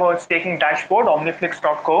have a staking dashboard,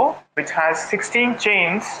 OmniFlix.co, which has 16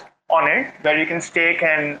 chains on it where you can stake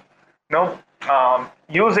and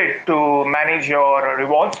use it to manage your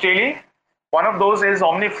rewards daily. One of those is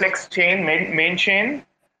OmniFlix chain, main chain.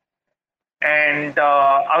 And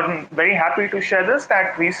I'm very happy to share this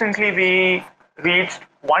that recently we reached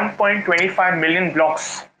 1.25 million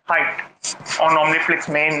blocks height on OmniFlix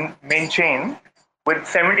main chain with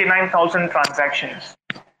 79,000 transactions,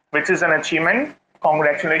 which is an achievement.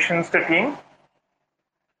 Congratulations to team.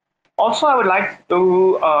 Also, I would like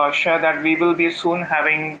to share that we will be soon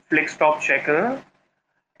having Flix Top Checker,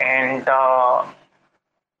 and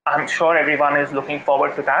I'm sure everyone is looking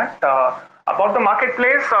forward to that. About the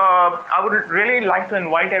marketplace, I would really like to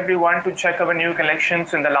invite everyone to check our new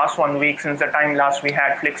collections in the last 1 week since the time last we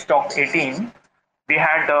had Flix Top 18. We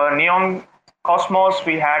had Neon Cosmos,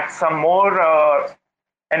 we had some more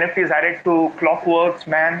NFTs added to Clockworks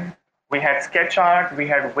Man, we had Sketch Art, we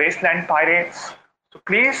had Wasteland Pirates. So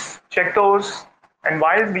please check those. And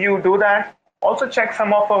while you do that, also check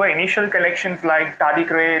some of our initial collections like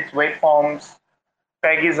Tardigrades, Waveforms,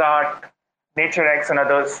 Peggy's Art, Nature X, and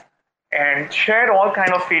others, and share all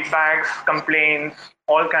kind of feedbacks, complaints,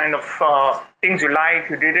 all kind of things you like,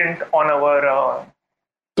 you didn't on our.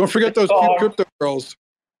 Don't forget those cute crypto girls.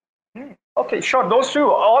 Okay, sure, those two,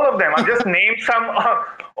 all of them. I just named some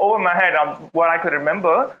over my head of what I could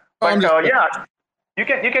remember. But yeah, you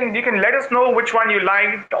can let us know which one you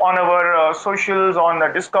liked on our socials, on the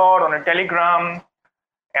Discord, on the Telegram,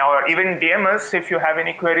 or even DM us if you have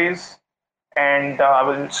any queries. And I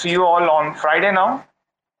will see you all on Friday now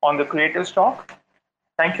on the Creators Talk.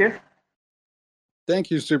 Thank you. Thank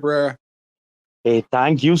you, Super Era. Hey,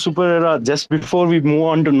 thank you, Super Era. Just before we move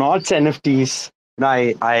on to Knots NFTs,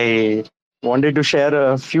 I wanted to share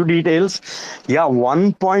a few details. Yeah,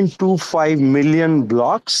 1.25 million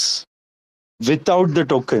blocks without the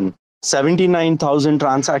token. 79,000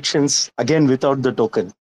 transactions, again, without the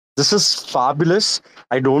token. This is fabulous.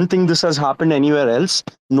 I don't think this has happened anywhere else.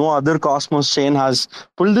 No other Cosmos chain has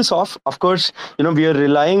pulled this off. Of course, we are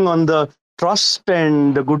relying on the trust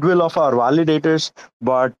and the goodwill of our validators,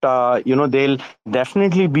 but they'll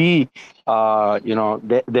definitely be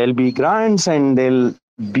there'll be grants, and they'll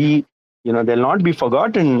be they'll not be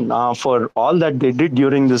forgotten for all that they did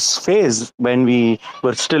during this phase when we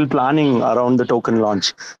were still planning around the token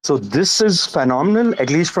launch. So this is phenomenal, at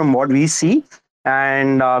least from what we see.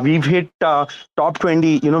 And we've hit top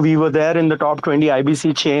 20. We were there in the top 20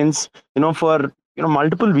 IBC chains for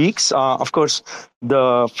multiple weeks. Of course,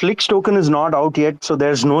 the Flix token is not out yet, so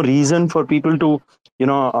there's no reason for people to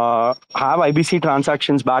have IBC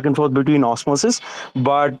transactions back and forth between osmosis.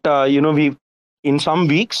 But we in some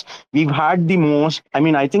weeks we've had the most,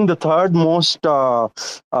 I think the third most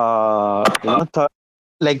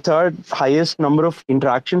third highest number of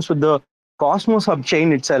interactions with the Cosmos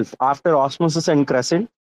subchain itself after Osmosis and Crescent.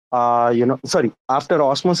 After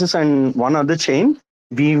Osmosis and one other chain,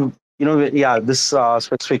 this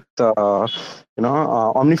specific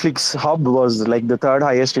OmniFlix hub was like the third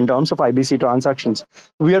highest in terms of IBC transactions.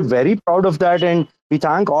 We are very proud of that, and we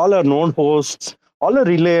thank all our node hosts, all our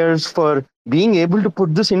relayers for being able to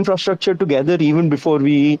put this infrastructure together even before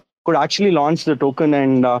we could actually launch the token.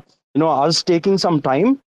 And us taking some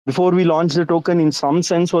time before we launched the token in some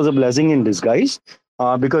sense was a blessing in disguise,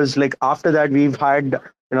 because like after that we've had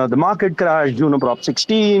the market crash, Juno Prop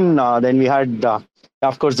 16, then we had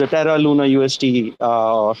of course the Terra Luna UST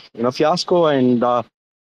fiasco, and the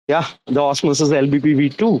Osmosis LBP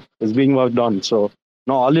v2 is being worked on. So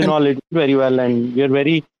all in all, it did very well, and we are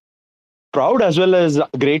very proud as well as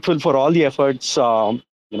grateful for all the efforts of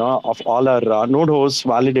all our node hosts,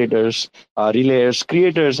 validators, relayers,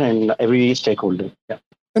 creators, and every stakeholder. Yeah.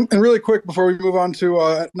 And really quick, before we move on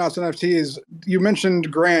to Knots NFTs, you mentioned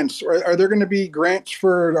grants. Are there going to be grants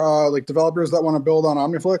for like developers that want to build on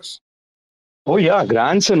OmniFlix? Oh yeah,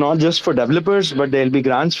 grants are not just for developers, but there'll be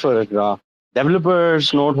grants for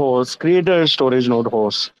developers, node hosts, creators, storage node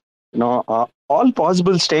hosts, all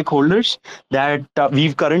possible stakeholders that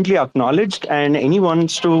we've currently acknowledged, and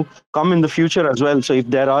anyone's to come in the future as well. So if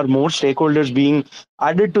there are more stakeholders being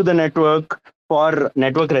added to the network for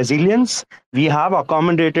network resilience, we have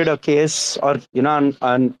accommodated a case or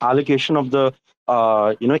an allocation of the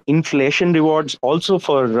inflation rewards also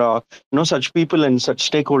for such people and such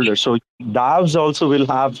stakeholders. So DAOs also will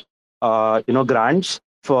have grants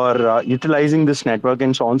for utilizing this network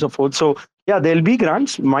and so on and so forth. So yeah, there'll be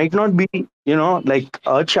grants, might not be like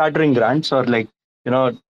earth shattering grants, or like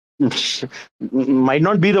might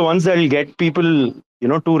not be the ones that will get people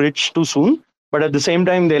too rich too soon, but at the same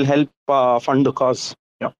time they'll help fund the cause.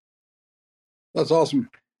 Yeah, that's awesome.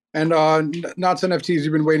 And Knots NFTs,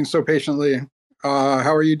 you've been waiting so patiently.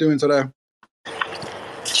 How are you doing today?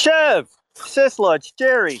 Chev, Sisla, it's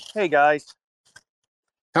Jerry. Hey guys.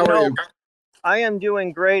 How are you? I am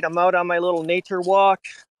doing great. I'm out on my little nature walk.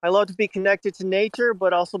 I love to be connected to nature,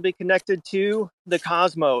 but also be connected to the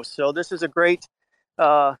cosmos. So this is a great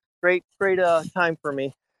time for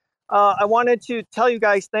me. I wanted to tell you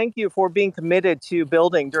guys thank you for being committed to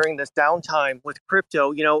building during this downtime with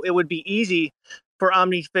crypto. It would be easy for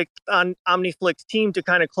OmniFlix team to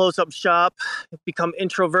kind of close up shop, become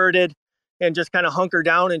introverted, and just kind of hunker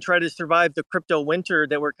down and try to survive the crypto winter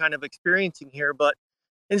that we're kind of experiencing here. But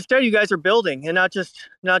instead, you guys are building, and not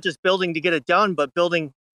just building to get it done, but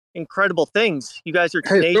building incredible things. You guys are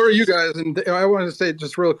tenacious. Hey, so are you guys, and I wanted to say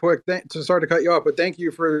just real quick, sorry to cut you off, but thank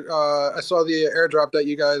you for, I saw the airdrop that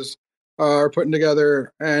you guys are putting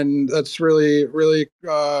together, and that's really, really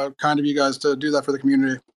kind of you guys to do that for the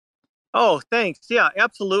community. Oh, thanks. Yeah,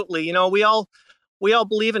 absolutely. We all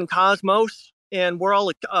believe in cosmos, and we're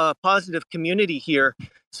all a positive community here.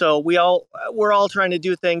 So we're all trying to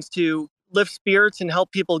do things to lift spirits and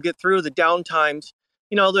help people get through the downtimes.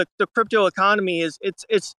 The crypto economy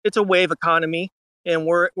it's a wave economy, and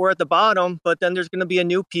we're at the bottom, but then there's going to be a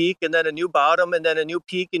new peak, and then a new bottom, and then a new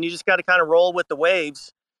peak, and you just got to kind of roll with the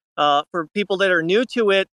waves. For people that are new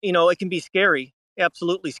to it, it can be scary,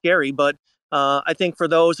 absolutely scary. But I think for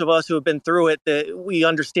those of us who have been through it, that we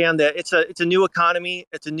understand that it's a new economy,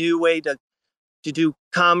 it's a new way to do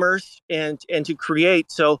commerce and to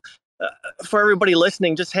create. So for everybody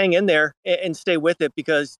listening, just hang in there and stay with it,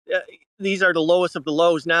 because these are the lowest of the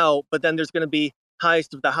lows now, but then there's going to be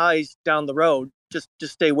highest of the highs down the road. Just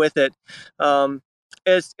stay with it.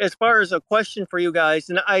 As far as a question for you guys,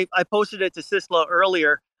 and I posted it to Sisla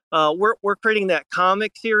earlier. We're creating that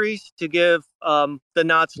comic series to give the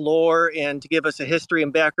Knots lore and to give us a history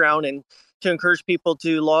and background, and to encourage people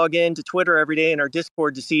to log in to Twitter every day in our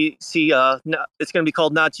Discord to see. It's going to be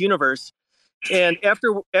called Knots Universe. And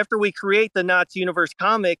after we create the Knots Universe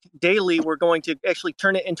comic daily, we're going to actually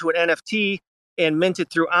turn it into an NFT and mint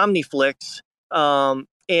it through OmniFlix.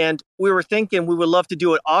 And we were thinking we would love to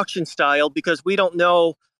do it auction style, because we don't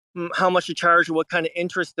know how much to charge or what kind of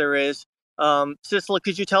interest there is. Sisla,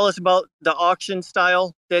 could you tell us about the auction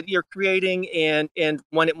style that you're creating and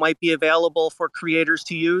when it might be available for creators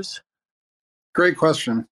to use? Great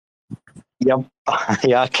question. Yep.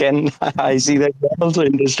 Yeah, Ken, I see that you're also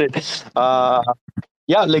interested.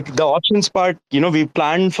 Yeah, like the auctions part, we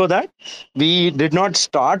planned for that. We did not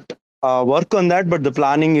start work on that, but the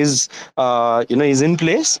planning is in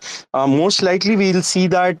place. Most likely we'll see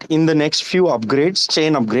that in the next few upgrades,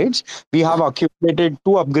 chain upgrades. We have accumulated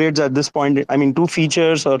 2 upgrades at this point. I mean, 2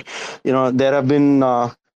 features, or there have been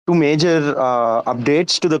 2 major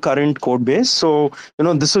updates to the current code base. So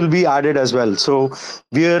this will be added as well. So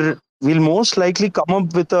we'll most likely come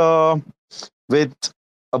up with a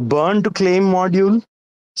burn to claim module.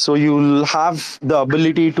 So you'll have the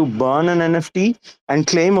ability to burn an NFT and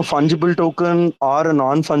claim a fungible token or a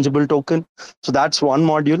non-fungible token. So that's one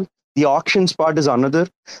module. The auctions part is another.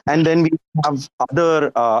 And then we have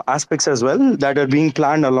other aspects as well that are being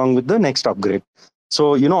planned along with the next upgrade.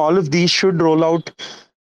 So, all of these should roll out.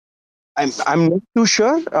 I'm not too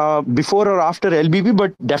sure before or after LBB,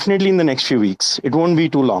 but definitely in the next few weeks. It won't be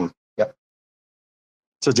too long. Yeah.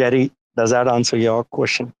 So Jerry, does that answer your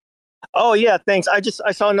question? Oh yeah, thanks.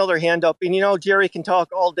 I saw another hand up, and Jerry can talk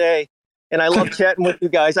all day, and I love chatting with you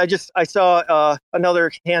guys. I saw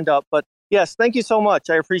another hand up, but yes, thank you so much.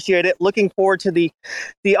 I appreciate it. Looking forward to the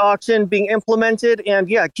auction being implemented, and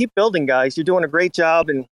yeah, keep building, guys. You're doing a great job,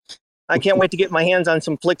 and I can't wait to get my hands on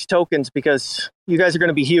some Flix tokens, because you guys are going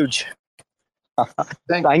to be huge.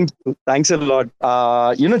 Thanks a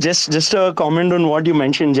lot. Just a comment on what you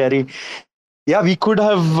mentioned, Jerry. Yeah, we could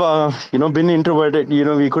have, been introverted.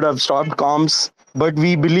 We could have stopped comms, but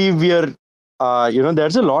we believe we are,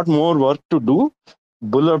 there's a lot more work to do.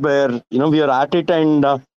 Bull or bear, we are at it, and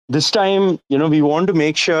this time, we want to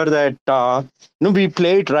make sure that, we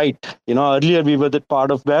play it right. Earlier we were the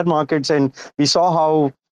part of bear markets, and we saw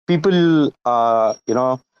how people,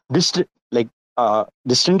 like,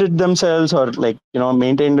 distanced themselves, or like,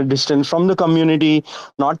 maintained a distance from the community,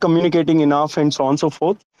 not communicating enough, and so on and so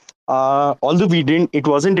forth. Although it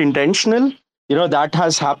wasn't intentional, that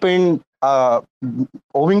has happened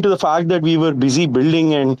owing to the fact that we were busy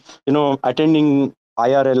building and, attending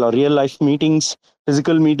IRL or real life meetings,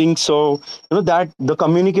 physical meetings. So, that the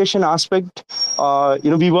communication aspect,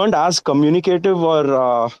 we weren't as communicative,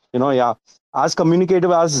 or, as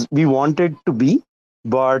communicative as we wanted to be.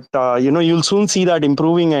 But, you'll soon see that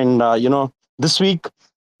improving. And, this week,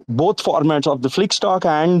 both formats of the Flix Talk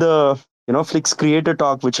and the Flix Creator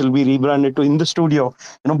Talk, which will be rebranded to In the Studio,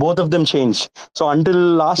 both of them changed. So until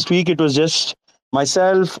last week, it was just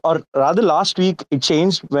myself, or rather last week it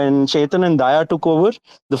changed when Chetan and Daya took over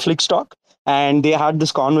the Flix Talk, and they had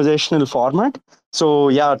this conversational format. So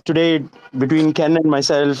yeah, today between Ken and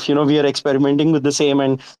myself, we are experimenting with the same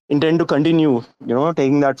and intend to continue,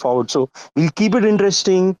 taking that forward. So we'll keep it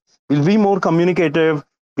interesting. We'll be more communicative.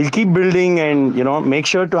 We'll keep building and, make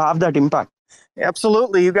sure to have that impact.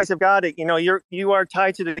 Absolutely. You guys have got it. You are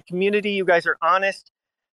tied to the community. You guys are honest,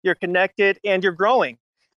 you're connected, and you're growing.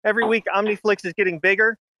 Every week, OmniFlix is getting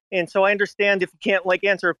bigger. And so I understand if you can't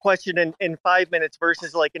answer a question in 5 minutes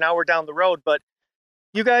versus an hour down the road, but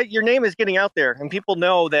you guys, your name is getting out there, and people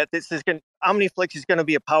know that OmniFlix is going to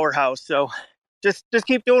be a powerhouse. So just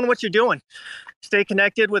keep doing what you're doing. Stay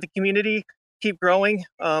connected with the community, keep growing.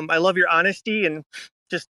 I love your honesty and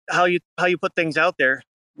just how you put things out there.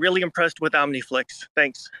 Really impressed with OmniFlix.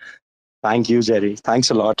 Thanks. Thank you, Jerry. Thanks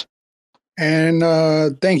a lot. And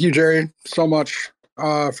thank you, Jerry, so much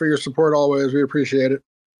for your support always. We appreciate it.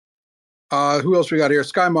 Who else we got here?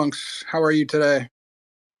 Sky Monks, how are you today?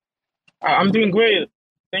 I'm doing great.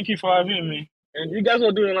 Thank you for having me. And you guys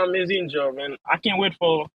are doing an amazing job, and I can't wait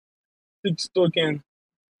for Flix Token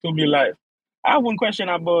to be live. I have one question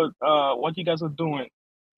about what you guys are doing.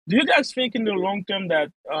 Do you guys think in the long term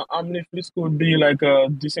that OmniFlix could be like a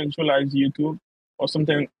decentralized YouTube or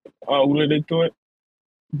something related to it,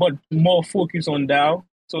 but more focused on DAO?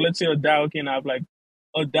 So let's say a DAO can have like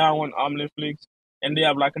a DAO on OmniFlix, and they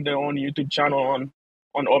have like their own YouTube channel on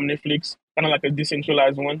OmniFlix, kind of like a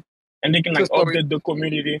decentralized one, and they can like update the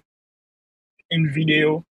community in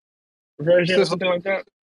video version or something like that.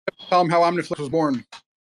 Tell them how OmniFlix was born.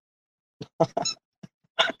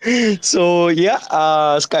 So yeah,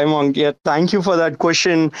 Skymonk, yeah, thank you for that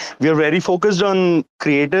question. We are very focused on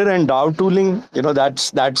creator and DAO tooling.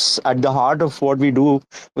 That's at the heart of what we do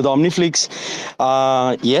with OmniFlix.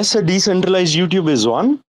 Yes, a decentralized YouTube is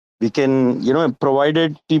one. We can,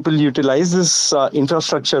 provided people utilize this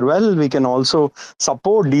infrastructure well, we can also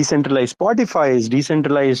support decentralized Spotify,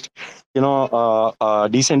 decentralized,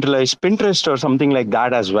 decentralized Pinterest or something like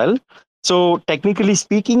that as well. So technically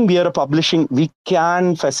speaking, we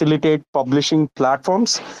can facilitate publishing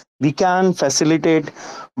platforms. We can facilitate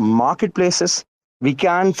marketplaces. We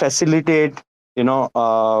can facilitate,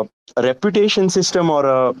 a reputation system or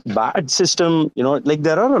a bad system.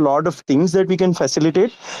 There are a lot of things that we can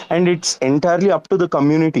facilitate, and it's entirely up to the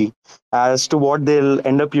community as to what they'll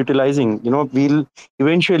end up utilizing. We'll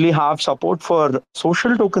eventually have support for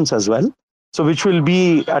social tokens as well. So which will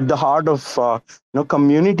be at the heart of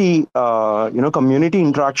community community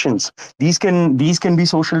interactions. These can be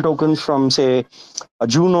social tokens from, say, a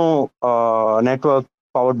Juno network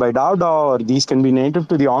powered by DAO, or these can be native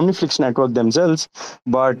to the OmniFlix network themselves.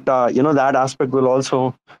 But that aspect will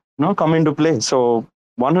also come into play. So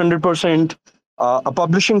 100% a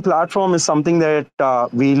publishing platform is something that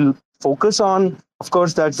we'll focus on. Of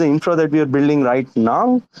course, that's the infra that we are building right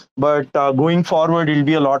now, but going forward, it'll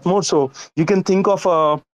be a lot more. So you can think of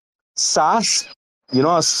a SaaS,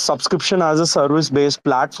 a subscription as a service-based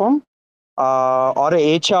platform, or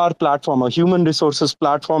a HR platform, a human resources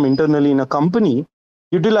platform internally in a company,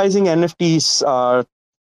 utilizing NFTs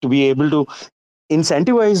to be able to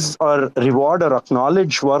incentivize or reward or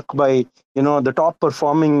acknowledge work by the top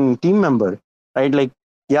performing team member, right? Like,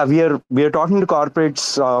 yeah, we are talking to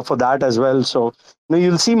corporates for that as well. So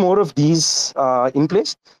you'll see more of these in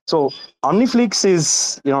place. So OmniFlix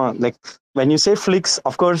is, like when you say Flix,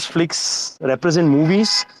 of course, Flix represent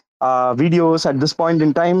movies, videos at this point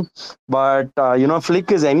in time. But Flick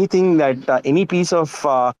is anything that any piece of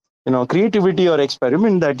creativity or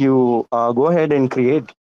experiment that you go ahead and create.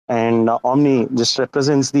 And Omni just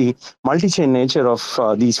represents the multi-chain nature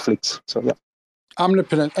of these Flicks. So yeah.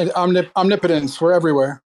 Omnipotence. We're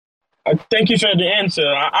everywhere. Thank you for the answer.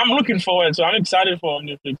 I'm looking forward. So I'm excited for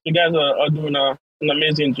OmniFlix. You guys are doing an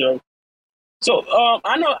amazing job. So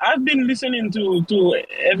I know I've been listening to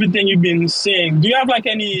everything you've been saying. Do you have like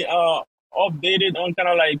any updated on kind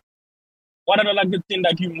of like what are like the thing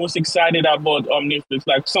that you're most excited about OmniFlix?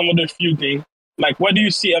 Like some of the few things. Like where do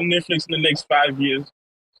you see OmniFlix in the next 5 years?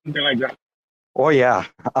 Something like that. Oh yeah,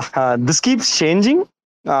 this keeps changing,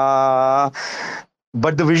 uh,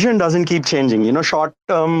 but the vision doesn't keep changing.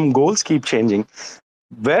 Short-term goals keep changing.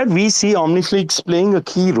 Where we see OmniFlix playing a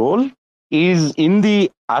key role is in the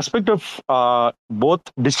aspect of both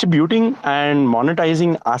distributing and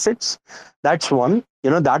monetizing assets. That's one.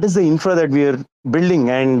 That is the infra that we are building,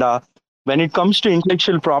 and when it comes to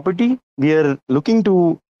intellectual property, we are looking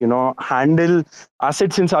to handle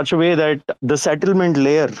assets in such a way that the settlement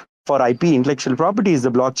layer for IP intellectual property is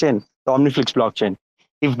the blockchain, the OmniFlix blockchain.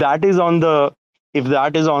 If that is on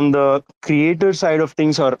the creator side of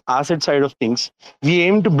things or asset side of things, we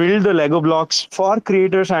aim to build the Lego blocks for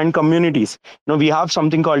creators and communities. We have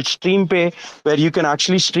something called Stream Pay, where you can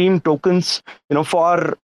actually stream tokens,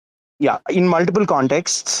 for in multiple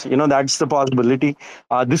contexts. That's the possibility.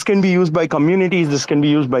 This can be used by communities, this can be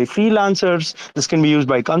used by freelancers, this can be used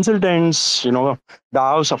by consultants,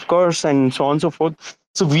 DAOs, of course, and so on and so forth.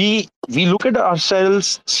 So we look at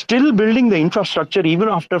ourselves still building the infrastructure even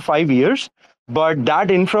after 5 years, but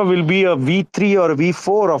that infra will be a V3 or a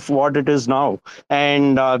V4 of what it is now,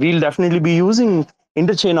 and we'll definitely be using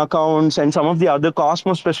interchain accounts and some of the other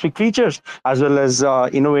Cosmos specific features, as well as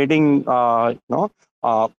innovating uh,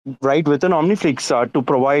 right within OmniFlix to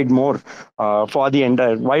provide more for the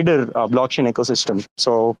entire wider blockchain ecosystem.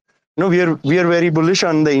 So we are very bullish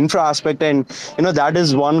on the infra aspect, and that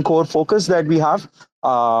is one core focus that we have.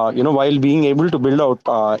 While being able to build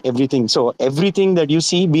out everything. So everything that you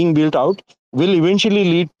see being built out will eventually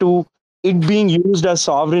lead to it being used as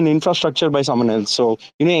sovereign infrastructure by someone else. So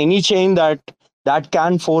any chain that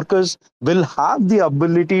can focus will have the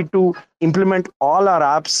ability to implement all our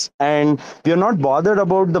apps, and we are not bothered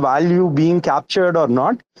about the value being captured or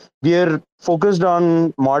not. We are focused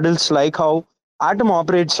on models like how Atom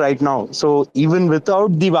operates right now. So even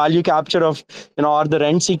without the value capture of or the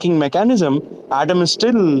rent seeking mechanism, Atom is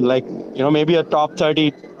still like maybe a top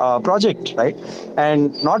 30 project, right?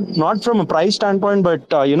 And not from a price standpoint, but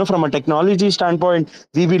from a technology standpoint,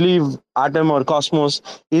 we believe Atom or Cosmos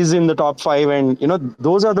is in the top 5, and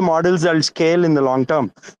those are the models that will scale in the long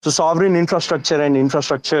term. So sovereign infrastructure and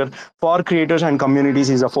infrastructure for creators and communities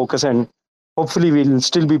is a focus, and hopefully we'll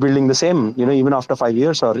still be building the same, even after 5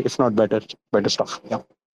 years, or if not better stuff. Yeah.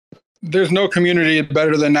 There's no community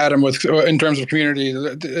better than Atom with in terms of community.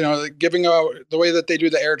 Giving out the way that they do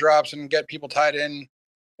the airdrops and get people tied in.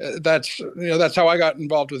 That's how I got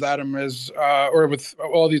involved with Atom, or with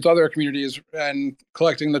all these other communities and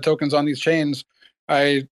collecting the tokens on these chains.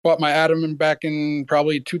 I bought my Atom back in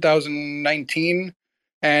probably 2019,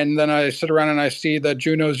 and then I sit around and I see that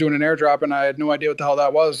Juno's doing an airdrop, and I had no idea what the hell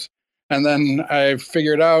that was. And then I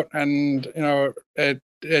figured out, and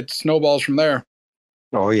it snowballs from there.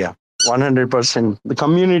 Oh yeah, 100%. The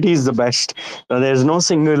community is the best. There's no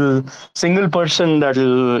single person that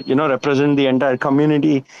will represent the entire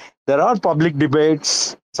community. There are public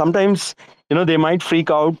debates. Sometimes they might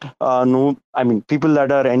freak out. People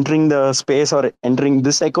that are entering the space or entering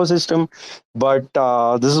this ecosystem. But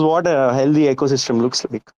this is what a healthy ecosystem looks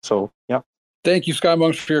like. So yeah. Thank you,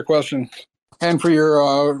 Skymonks, for your question and for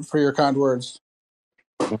your kind words.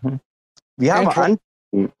 Mm-hmm. We have Antoine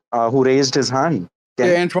who raised his hand.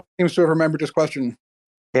 Yeah, Antoine seems to have remembered his question.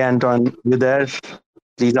 Hey, Antoine, you there?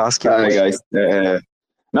 Please ask your question. Guys.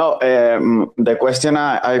 No, the question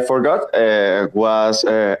I forgot was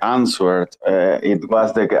answered. It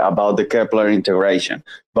was about the Kepler integration.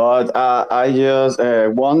 But I just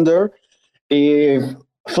wonder if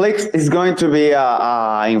Flix is going to be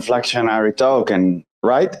a inflationary token,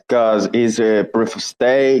 right? Because it's a proof of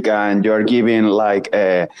stake, and you're giving like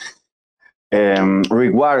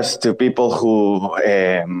rewards to people who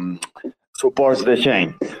supports the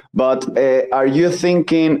chain. But are you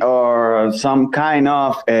thinking or some kind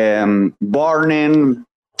of burning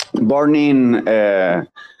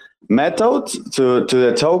method to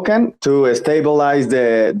the token to stabilize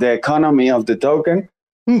the economy of the token?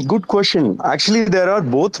 Good question. Actually, there are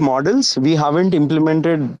both models. We haven't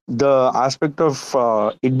implemented the aspect of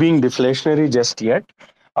it being deflationary just yet.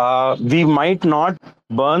 We might not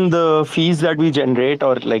burn the fees that we generate,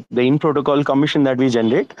 or like the in-protocol commission that we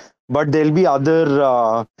generate, but there'll be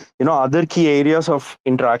other key areas of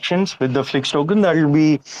interactions with the Flix token that will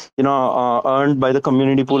be earned by the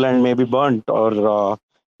community pool and maybe burnt, or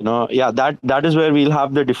that is where we'll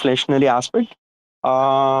have the deflationary aspect.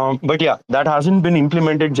 But yeah, that hasn't been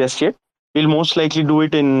implemented just yet. We'll most likely do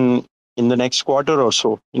it in the next quarter or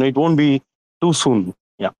so. It won't be too soon.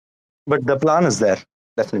 Yeah, but the plan is there,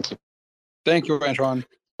 definitely. Thank you, Antoine.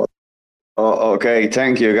 Oh, okay,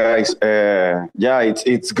 thank you, guys. Yeah,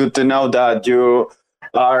 it's good to know that you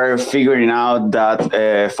are figuring out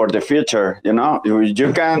that for the future. You know,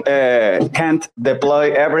 you can't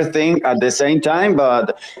deploy everything at the same time,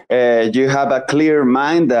 but you have a clear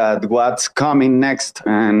mind that what's coming next,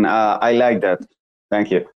 and I like that.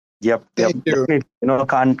 Thank you. Yep. Thank you.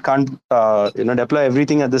 Definitely. Can't deploy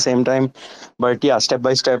everything at the same time, but yeah, step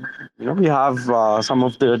by step. We have some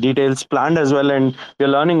of the details planned as well, and we're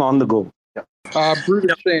learning on the go. Yeah.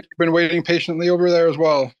 Brutus Shane, you've been waiting patiently over there as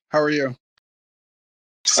well. How are you?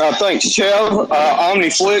 Thanks, Chev.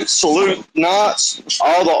 OmniFlix, salute Knots,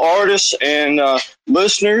 all the artists and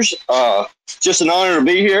listeners. Just an honor to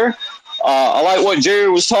be here. I like what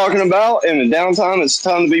Jerry was talking about. In the downtime, it's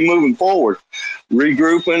time to be moving forward,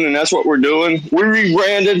 regrouping, and that's what we're doing. We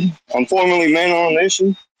rebranded. I'm formerly Man on a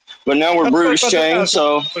Mission, but now we're Brutus Shane.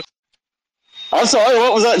 So, I'm sorry.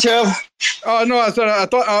 What was that, Chev? Oh no, I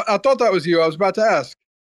thought that was you. I was about to ask.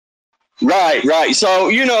 Right. So,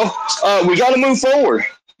 we got to move forward.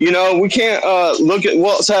 We can't look at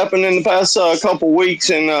what's happened in the past couple of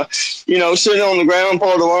weeks and, sit on the ground,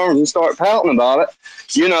 fold our arms, and start pouting about it.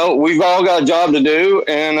 We've all got a job to do,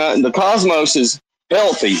 and the cosmos is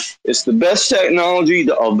healthy. It's the best technology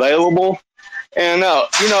available. And,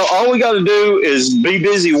 all we got to do is be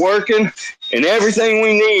busy working, and everything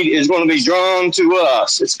we need is going to be drawn to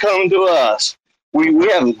us. It's coming to us. We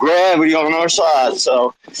have gravity on our side,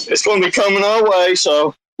 so it's going to be coming our way.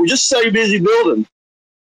 So we just stay busy building.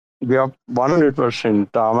 Yeah,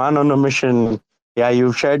 100%. Man on a mission. Yeah,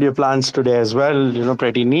 you've shared your plans today as well.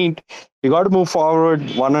 Pretty neat. We got to move forward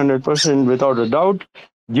 100% without a doubt.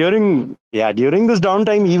 During this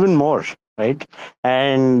downtime, even more, right?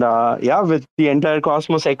 And with the entire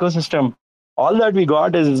Cosmos ecosystem, all that we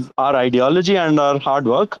got is our ideology and our hard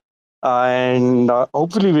work. And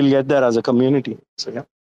hopefully we'll get there as a community. So, yeah.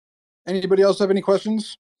 Anybody else have any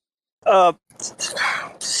questions?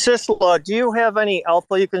 Sisla, do you have any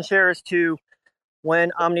alpha you can share as to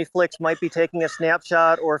when OmniFlix might be taking a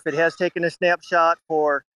snapshot, or if it has taken a snapshot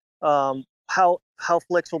for how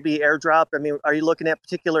Flix will be airdropped? I mean, are you looking at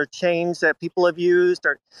particular chains that people have used,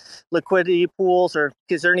 or liquidity pools, or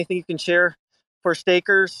is there anything you can share for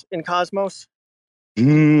stakers in Cosmos?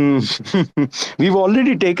 We've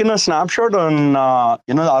already taken a snapshot on,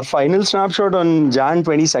 our final snapshot on Jan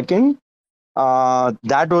 22nd.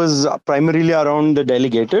 That was primarily around the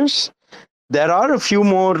delegators. There are a few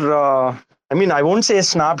more, I won't say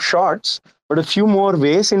snapshots, but a few more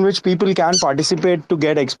ways in which people can participate to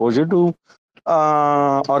get exposure to,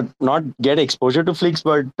 or not get exposure to Flix,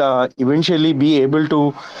 but eventually be able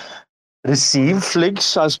to receive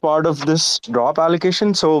Flix as part of this drop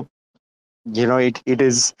allocation. So, it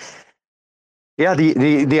is,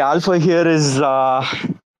 the alpha here is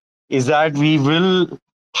that we will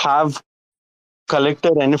have collector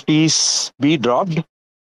NFTs be dropped.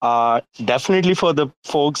 Definitely for the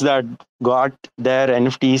folks that got their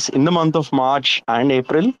NFTs in the month of March and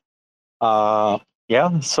April.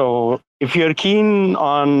 So if you're keen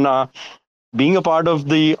on being a part of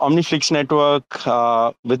the OmniFlix network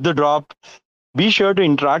with the drop, be sure to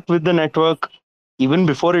interact with the network even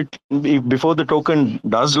before the token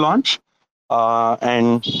does launch. That's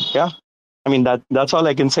all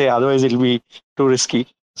I can say. Otherwise, it'll be too risky.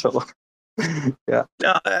 So, yeah.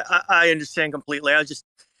 I understand completely. I just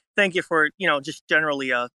thank you for just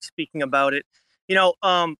generally speaking about it.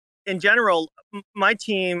 In general, my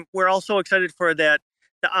team, we're also excited for the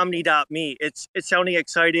Omni.me. It's sounding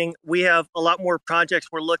exciting. We have a lot more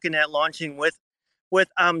projects we're looking at launching with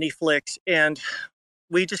OmniFlix, and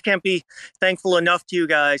we just can't be thankful enough to you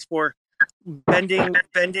guys for bending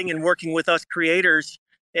and working with us creators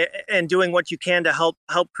and doing what you can to help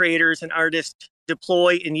creators and artists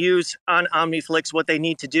deploy and use on OmniFlix what they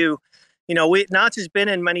need to do. Knots has been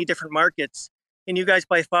in many different markets, and you guys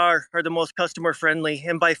by far are the most customer friendly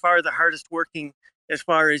and by far the hardest working as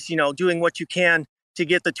far as doing what you can to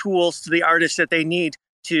get the tools to the artists that they need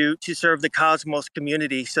to serve the Cosmos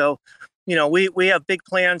community. So we have big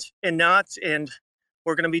plans in Knots, and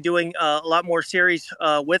we're going to be doing a lot more series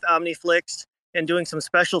with OmniFlix and doing some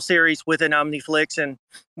special series within OmniFlix. And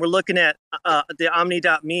we're looking at the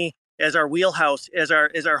Omni.me as our wheelhouse, as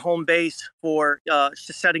our home base for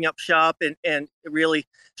setting up shop and really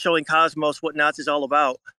showing Cosmos what Knots is all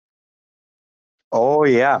about. Oh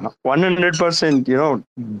yeah, 100%.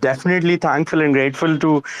 Definitely thankful and grateful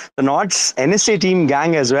to the Knots NSA team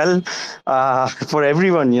gang as well. For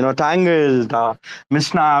everyone, Tangled,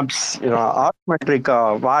 Misnaps,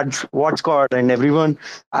 Artmetric, Watchcard, and everyone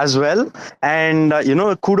as well. And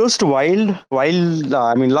kudos to Wild. Wild.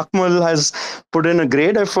 Luckmal has put in a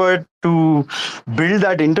great effort to build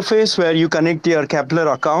that interface where you connect your Kepler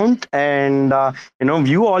account and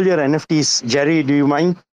view all your NFTs. Jerry, do you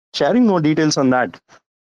mind sharing more details on that?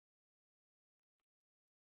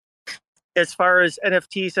 As far as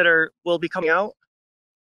NFTs that will be coming out?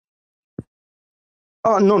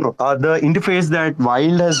 No. The interface that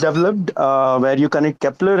Wild has developed, where you connect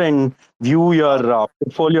Kepler and view your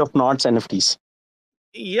portfolio of Knots NFTs.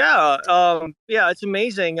 Yeah, it's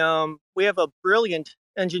amazing. We have a brilliant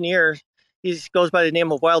engineer. He goes by the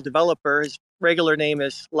name of Wild Developer. His regular name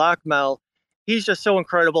is Lockmel. He's just so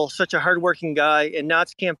incredible, such a hardworking guy, and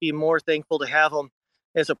Knots can't be more thankful to have him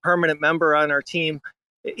as a permanent member on our team.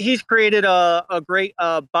 He's created a great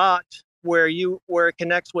bot where it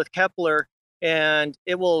connects with Kepler, and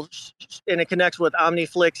it connects with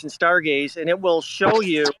OmniFlix and Stargaze, and it will show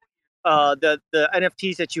you the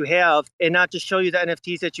NFTs that you have, and not just show you the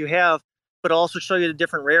NFTs that you have, but also show you the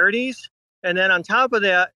different rarities. And then on top of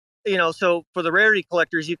that, so for the rarity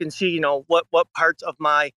collectors, you can see, what parts of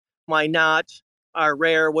my knots are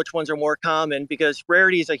rare, which ones are more common, because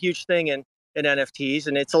rarity is a huge thing in NFTs,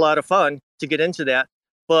 and it's a lot of fun to get into that.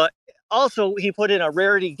 But also, he put in a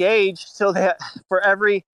rarity gauge so that for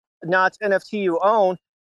every knots NFT you own,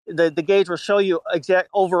 the gauge will show you exact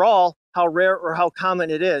overall how rare or how common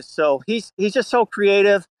it is. So he's just so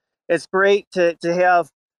creative. It's great to have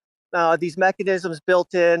these mechanisms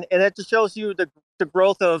built in, and it just shows you the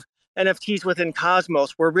growth of NFTs within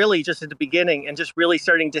Cosmos. We're really just at the beginning and just really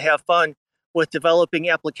starting to have fun with developing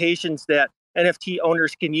applications that NFT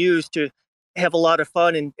owners can use to have a lot of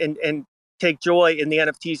fun and take joy in the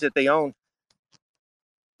NFTs that they own.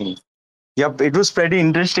 Yep, it was pretty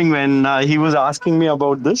interesting when he was asking me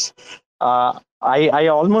about this. I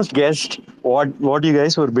almost guessed what you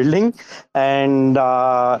guys were building, and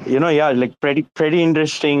like pretty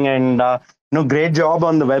interesting, and great job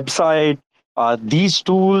on the website. These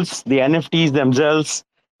tools, the NFTs themselves,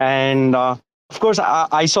 and of course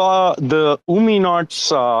I saw the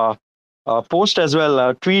UmiNots post as well,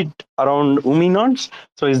 a tweet around UmiNots.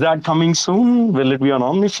 So is that coming soon? Will it be on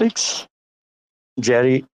OmniFlix?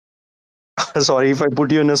 Jerry, sorry if I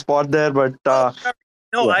put you in a spot there, but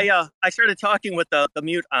I started talking with the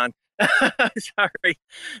mute on. Sorry.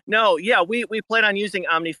 No, yeah, we plan on using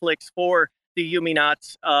OmniFlix for the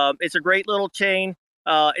UmiNots. It's a great little chain.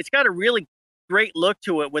 It's got a really great look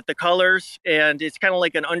to it with the colors, and it's kind of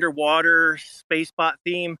like an underwater space bot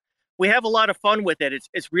theme. We have a lot of fun with it.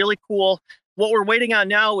 It's really cool. What we're waiting on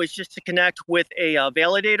now is just to connect with a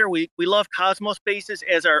validator. We love Cosmos Spaces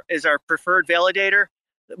as our preferred validator,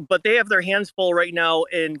 but they have their hands full right now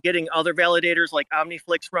in getting other validators like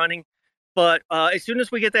OmniFlix running. But as soon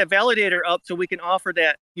as we get that validator up so we can offer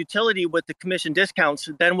that utility with the commission discounts,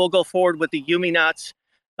 then we'll go forward with the UmiNots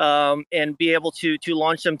and be able to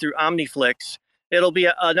launch them through OmniFlix. It'll be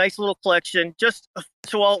a nice little collection. Just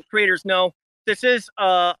so all creators know, this is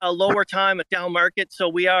a lower time, a down market. So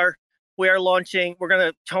we are launching. We're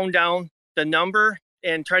going to tone down the number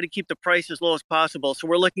and try to keep the price as low as possible. So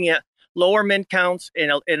we're looking at lower mint counts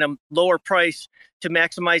and a lower price to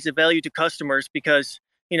maximize the value to customers, because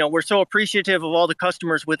we're so appreciative of all the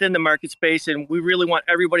customers within the market space, and we really want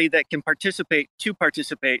everybody that can participate to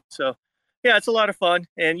participate. So yeah, it's a lot of fun,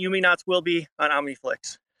 and UmiNots will be on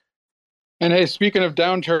OmniFlix. And hey, speaking of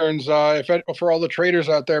downturns, for all the traders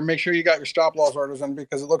out there, make sure you got your stop loss orders in,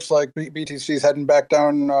 because it looks like BTC is heading back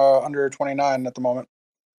down under 29 at the moment.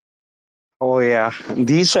 Oh yeah,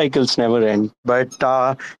 these cycles never end, but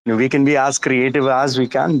we can be as creative as we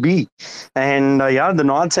can be. And the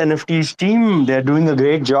Knots NFTs team, they're doing a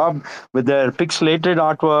great job with their pixelated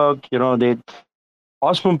artwork. They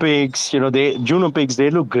Osmo pigs, Juno pigs, they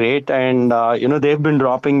look great, and they've been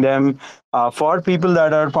dropping them for people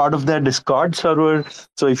that are part of their Discord server.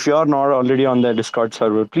 So if you're not already on their Discord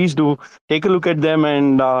server, please do take a look at them.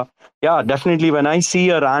 And definitely when I see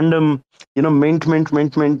a random mint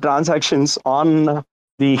transactions on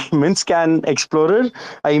the MintScan Explorer,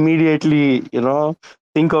 I immediately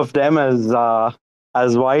think of them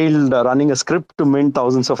as Wild running a script to mint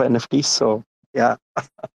thousands of NFTs. So yeah.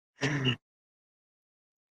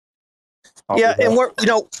 Yeah, and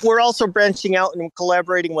we're also branching out and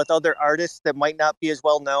collaborating with other artists that might not be as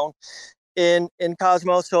well known in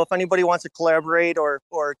Cosmos. So if anybody wants to collaborate or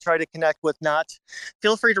try to connect with Knots,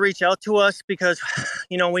 feel free to reach out to us, because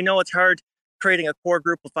we know it's hard creating a core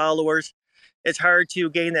group of followers. it's hard to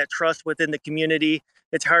gain that trust within the community.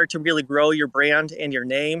 It's hard to really grow your brand and your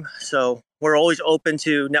name. So we're always open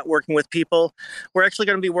to networking with people. We're actually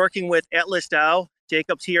going to be working with Atlas DAO.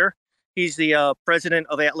 Jacob's here. He's the president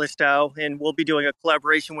of Atlas DAO, and we'll be doing a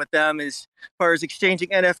collaboration with them as far as exchanging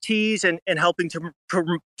NFTs and helping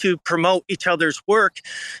to promote each other's work.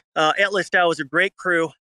 Atlas DAO is a great crew,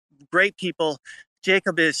 great people.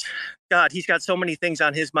 Jacob is, God, he's got so many things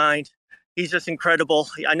on his mind. He's just incredible.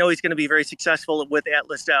 I know he's going to be very successful with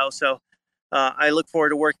Atlas DAO. So I look forward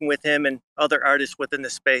to working with him and other artists within the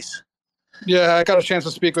space. Yeah, I got a chance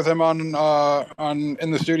to speak with him on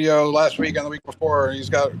in the studio last week and the week before. He's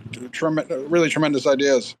got really tremendous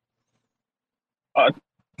ideas.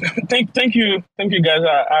 Thank you, guys.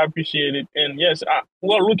 I appreciate it, and yes,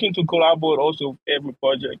 we're looking to collaborate also with every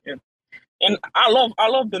project, and I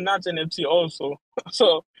love the Nats NFT also.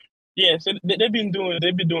 So yeah, so they've been doing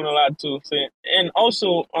a lot too. So, and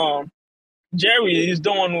also Jerry is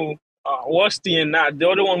the one who Rusty and Nat, the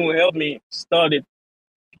other one who helped me start it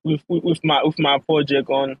with my project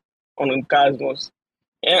on Cosmos.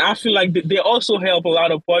 And I feel like they also help a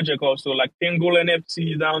lot of projects also, like Tingle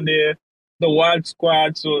NFT down there, the Wild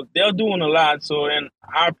Squad. So they're doing a lot. So, and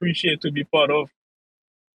I appreciate to be part of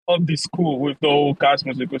this school with the whole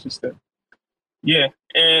Cosmos ecosystem. Yeah.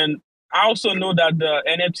 And I also know that the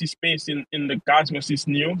NFT space in the Cosmos is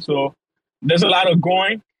new. So there's a lot of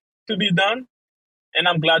growing to be done. And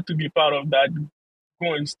I'm glad to be part of that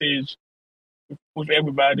growing stage with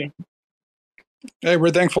everybody. Hey,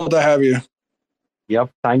 we're thankful to have you. Yep.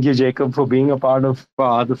 Thank you, Jacob, for being a part of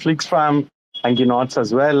the Flix fam. Thank you, Knots,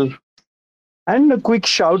 as well. And a quick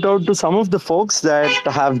shout out to some of the folks that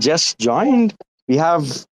have just joined. We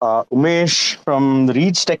have Umesh from the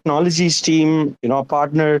Reach Technologies team, our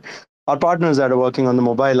partners that are working on the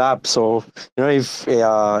mobile app. So, if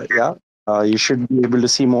you should be able to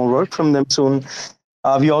see more work from them soon.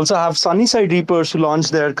 We also have Sunnyside Reapers who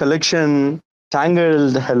launched their collection,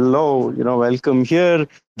 Tangled. Hello, welcome here.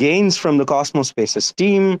 Gains from the Cosmos Spaces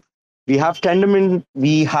team. We had Tendermint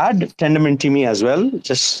Timmy as well,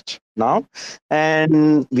 just now.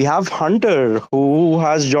 And we have Hunter, who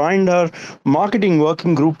has joined our marketing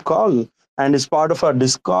working group call and is part of our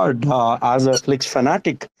Discord as a Flix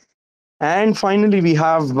fanatic. And finally, we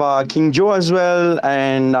have King Joe as well,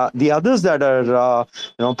 and the others that are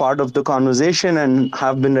part of the conversation and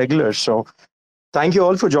have been regulars. So thank you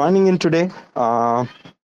all for joining in today.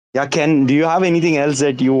 Ken, do you have anything else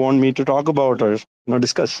that you want me to talk about or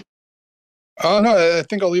discuss? No, I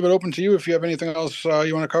think I'll leave it open to you if you have anything else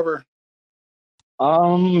you want to cover.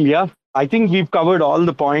 I think we've covered all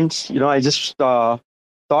the points. I just thought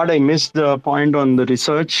I missed the point on the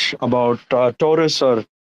research about Taurus or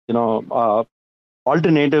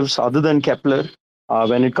alternatives other than Kepler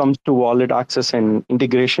when it comes to wallet access and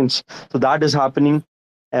integrations. So that is happening.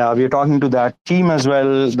 We are talking to that team as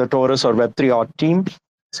well, the Taurus or Web3 Auth team.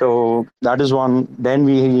 So that is one. Then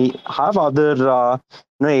we have other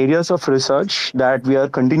areas of research that we are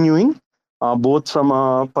continuing, both from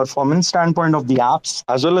a performance standpoint of the apps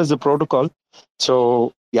as well as the protocol.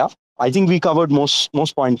 So yeah, I think we covered most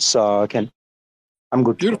points, Ken. I'm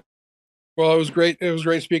good. Beautiful. Well, it was great. It was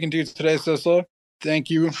great speaking to you today, Sisla. Thank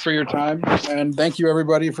you for your time, and thank you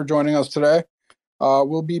everybody for joining us today.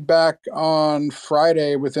 We'll be back on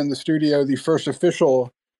Friday within the studio, the first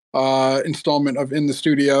official installment of In the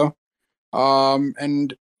Studio.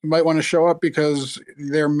 And you might want to show up because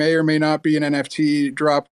there may or may not be an NFT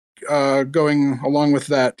drop going along with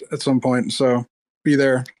that at some point. So be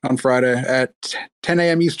there on Friday at 10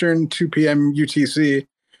 a.m. Eastern, 2 p.m. UTC,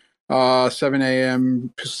 7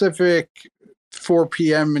 a.m. Pacific, 4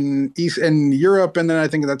 p.m. in Europe, and then I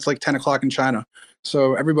think that's like 10 o'clock in China.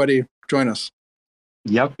 So everybody join us.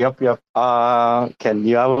 Yep. Ken,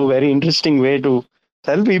 you have a very interesting way to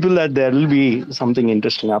tell people that there will be something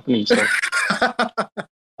interesting happening. So,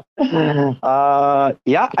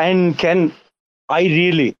 and Ken,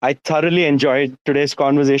 I thoroughly enjoyed today's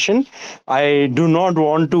conversation. I do not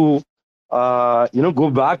want to, go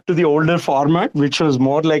back to the older format, which was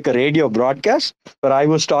more like a radio broadcast, where I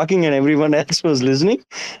was talking and everyone else was listening.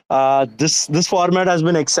 This format has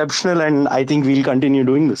been exceptional, and I think we'll continue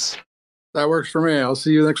doing this. That works for me. I'll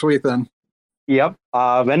see you next week then. Yep.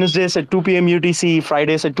 Wednesdays at 2 p.m. UTC,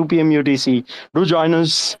 Fridays at 2 p.m. UTC. Do join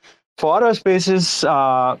us for our spaces,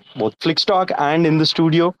 both Flix Talk and in the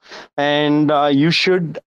studio. And you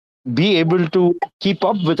should be able to keep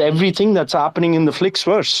up with everything that's happening in the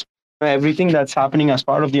Flixverse, everything that's happening as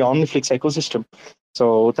part of the OmniFlix ecosystem.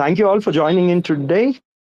 So thank you all for joining in today.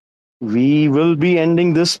 We will be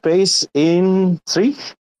ending this space in 3,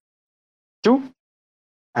 2,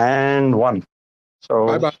 and 1. So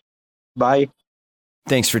bye-bye. Bye.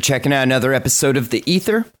 Thanks for checking out another episode of The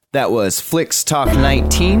Ether. That was Flix Talk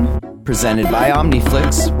 19, presented by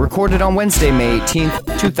OmniFlix, recorded on Wednesday, May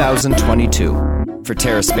 18th, 2022. For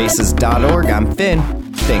TerraSpaces.org, I'm Finn.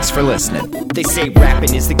 Thanks for listening. They say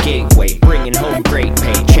rapping is the gateway, bringing home great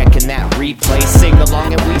pay. Checking that replay, sing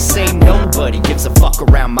along and we say nobody gives a fuck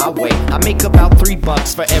around my way. I make about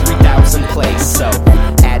 $3 for every 1,000 plays, so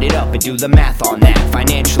add it up and do the math on that.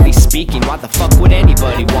 Financially speaking, why the fuck would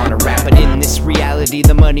anybody wanna rap? But in this reality,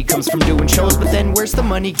 the money comes from doing shows. But then where's the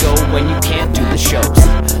money go when you can't do the shows?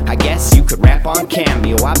 I guess you could rap on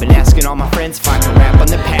Cameo. I've been asking all my friends if I can rap on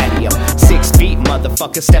the patio. 6 feet,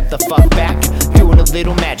 motherfucker, step the fuck back. Doing a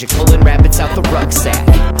little magic, pulling rabbits out the rucksack.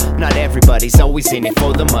 Not everybody's always in it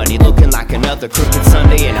for the money. Looking like another crooked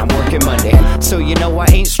Sunday and I'm working Monday. So you know I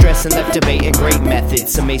ain't stressing, left debating great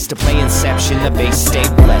methods. Amazed to play Inception, the bass stay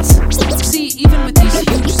blessed. See, even with these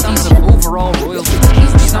huge sums of overall royalties,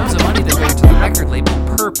 huge sums of money that go to the record label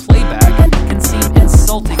per playback can seem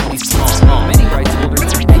insultingly small. Many rights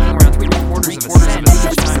holders are making around 3/4 of a cent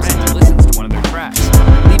each time someone listens to one of their tracks,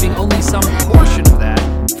 leaving only some portion of that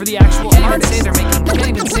for the actual artist. Can't even say they're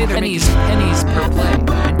making pennies per play.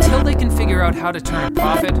 Until they can figure out how to turn a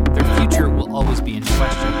profit, their future will always be in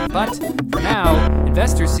question. But for now,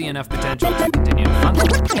 investors see enough potential to continue to fund them.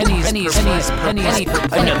 Pennies per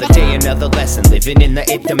play. Another day, another lesson. Living in the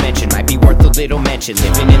 8th dimension might be worth a little mention.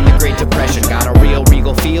 Living in the Great Depression, got a real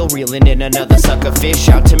regal feel. Reeling in another sucker fish,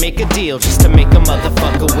 out to make a deal just to make a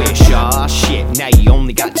motherfucker wish. Aw shit, now you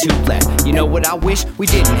only got 2 left. You know what I wish? We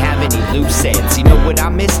didn't have any loose ends. You know what I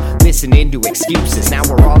miss? Listening to excuses. Now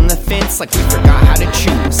we're on the fence like we forgot how to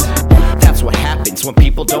choose. That's what happens when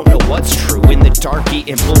people don't know what's true. In the dark,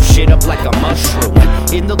 eating bullshit up like a mushroom.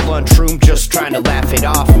 In the lunchroom, just trying to laugh it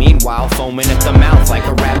off. Meanwhile, foaming at the mouth like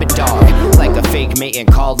a rabid dog. Like a fake mating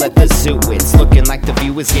call at the zoo. It's looking like the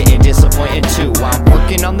view is getting disappointed too. I'm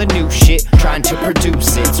working on the new shit, trying to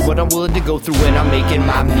produce it. It's what I'm willing to go through when I'm making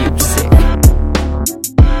my music.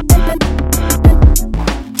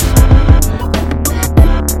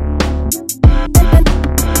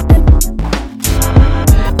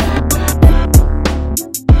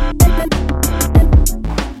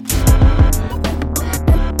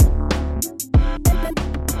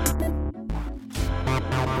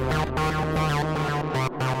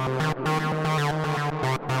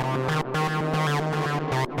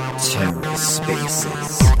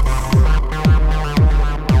 TerraSpaces.